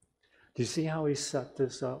 Do you see how he set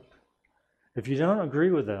this up? If you don't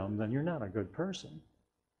agree with them, then you're not a good person.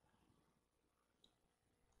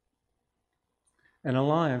 An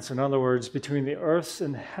alliance, in other words, between the earth's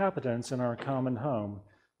inhabitants and our common home,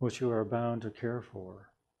 which you are bound to care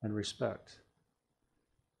for and respect.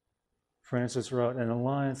 Francis wrote, an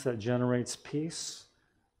alliance that generates peace,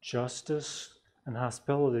 justice, and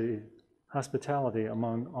hospitality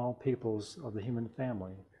among all peoples of the human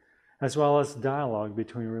family, as well as dialogue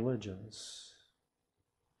between religions.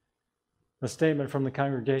 The statement from the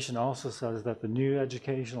congregation also says that the new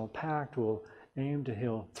educational pact will aim to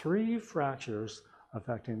heal 3 fractures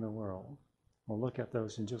affecting the world. We'll look at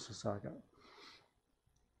those in just a second.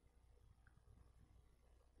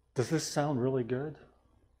 Does this sound really good?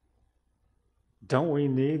 Don't we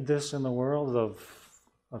need this in the world of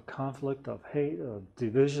conflict, of hate, of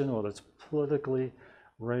division, whether it's politically,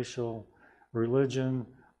 racial, religion,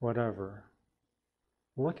 whatever?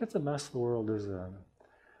 Look at the mess the world is in.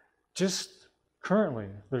 Just currently,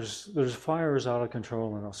 there's fires out of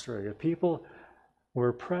control in Australia. People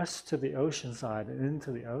were pressed to the ocean side and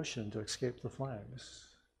into the ocean to escape the flames.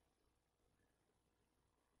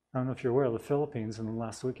 I don't know if you're aware, the Philippines in the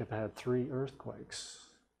last week have had 3 earthquakes.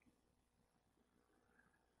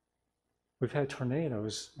 We've had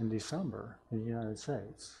tornadoes in December in the United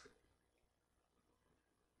States.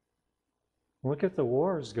 Look at the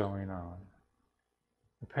wars going on.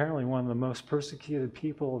 Apparently one of the most persecuted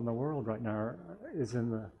people in the world right now is in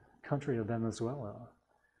the country of Venezuela.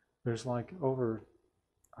 There's like over,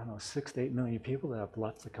 6 to 8 million people that have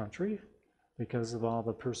left the country because of all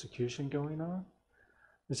the persecution going on.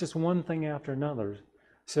 It's just one thing after another.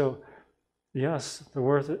 So, yes, the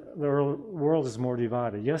world is more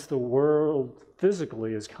divided. Yes, the world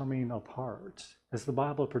physically is coming apart, as the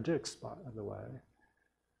Bible predicts, by the way.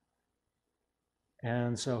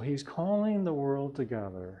 And so he's calling the world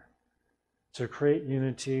together to create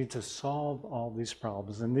unity, to solve all these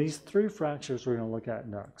problems. And these three fractures we're going to look at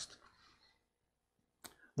next.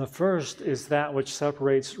 The first is that which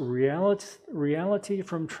separates reality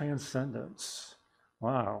from transcendence.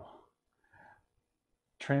 Wow.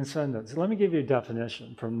 Transcendence. Let me give you a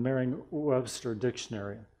definition from Merriam-Webster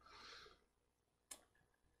Dictionary.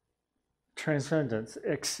 Transcendence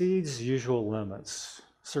exceeds usual limits,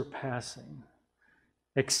 surpassing,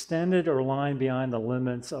 extended or lying beyond the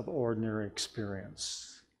limits of ordinary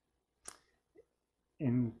experience.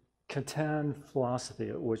 In Catan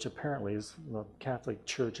philosophy, which apparently is the Catholic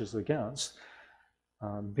Church is against,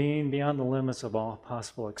 being beyond the limits of all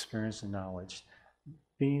possible experience and knowledge,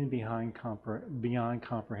 being beyond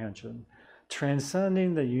comprehension,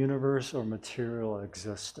 transcending the universe or material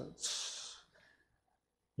existence,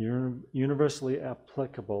 universally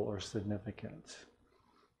applicable or significant.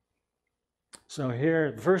 So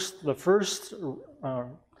here, the first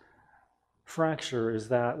fracture is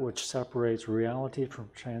that which separates reality from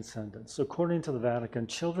transcendence. According to the Vatican,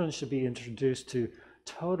 children should be introduced to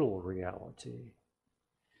total reality,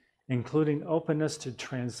 including openness to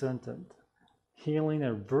transcendent, healing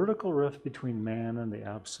a vertical rift between man and the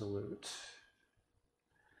absolute.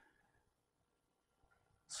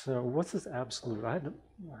 So what's this absolute? I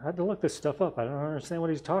had to look this stuff up. I don't understand what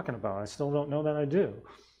he's talking about. I still don't know that I do.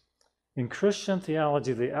 In Christian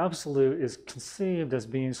theology, the absolute is conceived as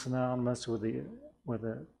being synonymous with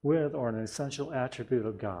or an essential attribute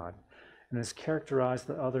of God, and is characterized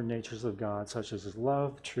by other natures of God, such as his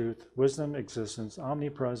love, truth, wisdom, existence,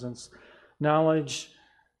 omnipresence, knowledge,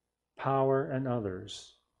 power, and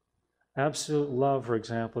others. Absolute love, for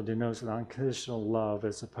example, denotes an unconditional love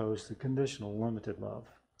as opposed to conditional, limited love.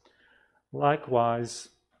 Likewise,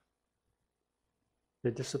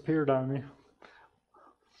 it disappeared on me.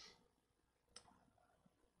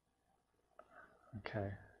 Okay.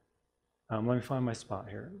 Let me find my spot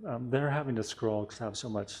here. They're having to scroll because I have so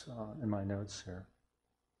much in my notes here.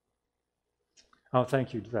 Oh,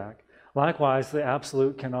 thank you, Zach. Likewise, the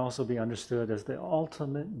absolute can also be understood as the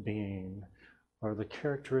ultimate being or the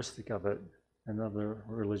characteristic of it in other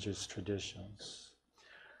religious traditions.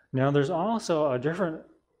 Now, there's also a different,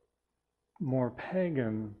 more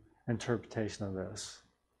pagan interpretation of this.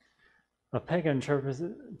 A pagan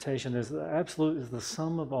interpretation is the absolute is the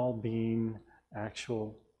sum of all being,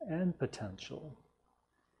 actual and potential.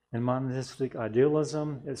 In monistic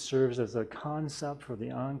idealism, it serves as a concept for the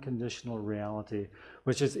unconditional reality,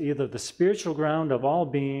 which is either the spiritual ground of all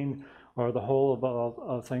being or the whole of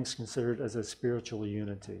all things considered as a spiritual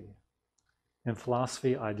unity. In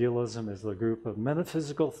philosophy, idealism is the group of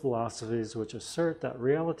metaphysical philosophies which assert that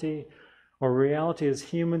reality, or reality as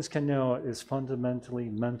humans can know it, is fundamentally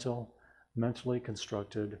mental, mentally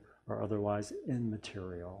constructed, or otherwise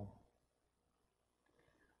immaterial.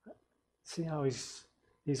 See how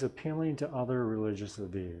he's appealing to other religious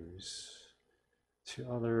views, to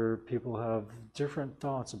other people who have different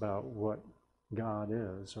thoughts about what God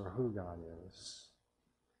is or who God is,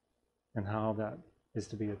 and how that is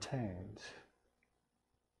to be attained.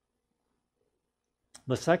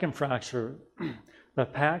 The second fracture, the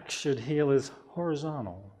pact should heal, is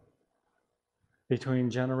horizontal, between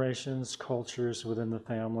generations, cultures within the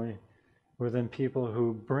family, within people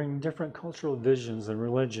who bring different cultural visions and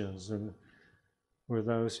religions, and with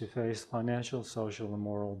those who face financial, social, and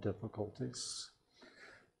moral difficulties.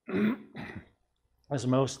 As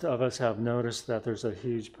most of us have noticed, that there's a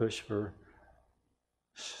huge push for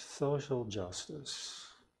social justice,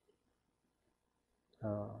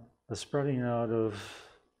 the spreading out of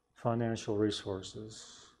financial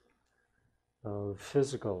resources, of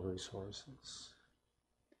physical resources,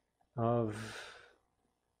 of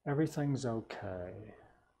everything's okay,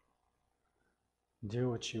 do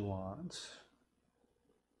what you want,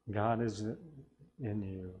 God is in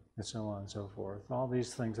you, and so on and so forth. All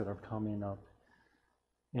these things that are coming up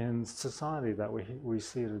in society that we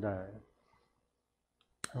see today.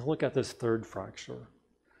 Let's look at this third fracture.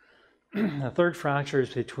 The third fracture is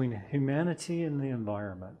between humanity and the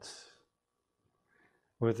environment,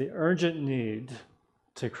 with the urgent need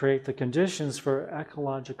to create the conditions for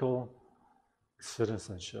ecological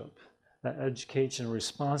citizenship that educates in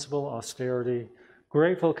responsible austerity,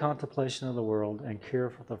 grateful contemplation of the world, and care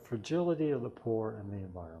for the fragility of the poor and the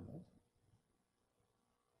environment.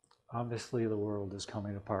 Obviously, the world is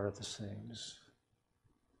coming apart at the seams.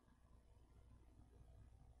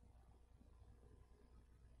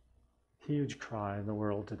 huge cry in the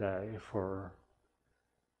world today for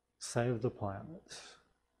save the planet,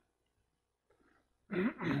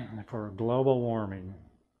 for global warming,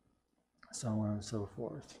 so on and so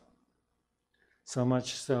forth. So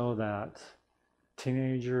much so that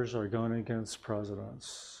teenagers are going against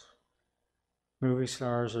presidents. Movie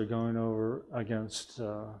stars are going over against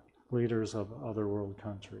leaders of other world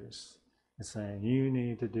countries and saying, you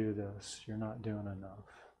need to do this, you're not doing enough.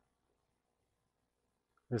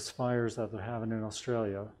 This fires that they're having in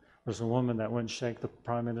Australia, there's a woman that wouldn't shake the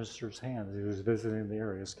Prime Minister's hand as he was visiting the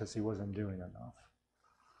areas because he wasn't doing enough.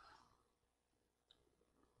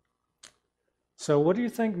 So what do you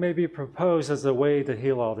think may be proposed as a way to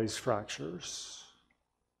heal all these fractures?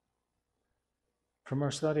 From our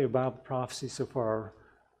study of Bible prophecy so far,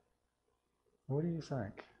 what do you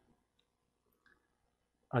think?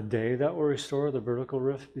 A day that will restore the vertical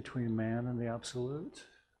rift between man and the absolute?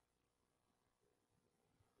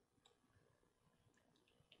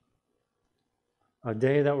 A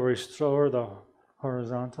day that will restore the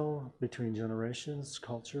horizontal between generations,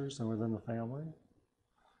 cultures, and within the family?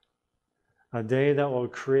 A day that will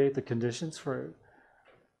create the conditions for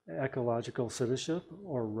ecological citizenship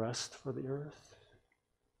or rest for the earth?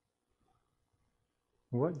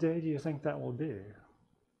 What day do you think that will be?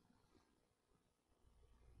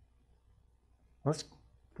 Let's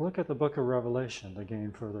look at the book of Revelation to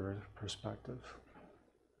gain further perspective.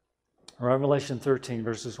 Revelation 13,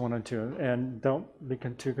 verses 1 and 2. And don't be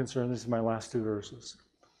too concerned, these are my last two verses.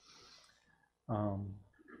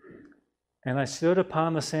 And I stood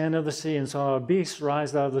upon the sand of the sea and saw a beast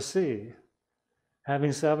rise out of the sea,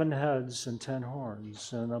 having 7 heads and 10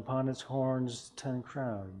 horns, and upon its horns 10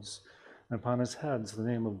 crowns, and upon its heads the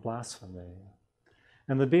name of blasphemy.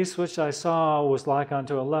 And the beast which I saw was like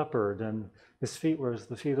unto a leopard, and his feet were as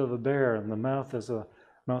the feet of a bear, and the mouth as the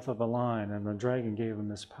mouth of a lion, and the dragon gave him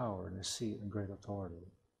his power and his seat and great authority.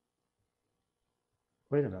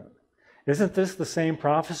 Wait a minute. Isn't this the same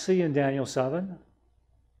prophecy in Daniel 7?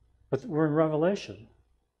 But we're in Revelation.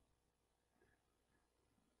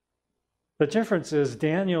 The difference is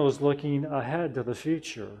Daniel is looking ahead to the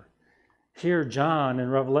future. Here, John in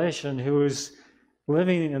Revelation, who is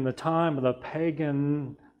living in the time of the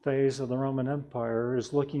pagan phase of the Roman Empire,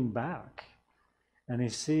 is looking back. And he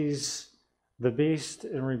sees the beast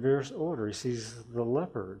in reverse order. He sees the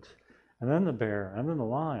leopard, and then the bear, and then the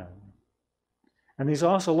lion. And he's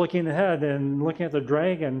also looking ahead and looking at the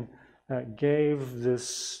dragon that gave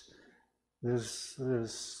this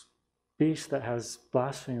beast that has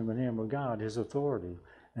blasphemed the name of God his authority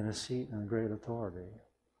and his seat and great authority.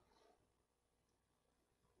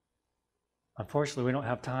 Unfortunately, we don't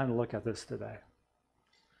have time to look at this today.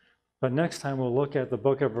 But next time we'll look at the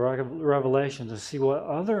book of Revelation to see what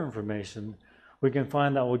other information we can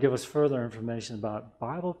find that will give us further information about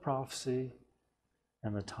Bible prophecy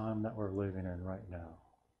and the time that we're living in right now.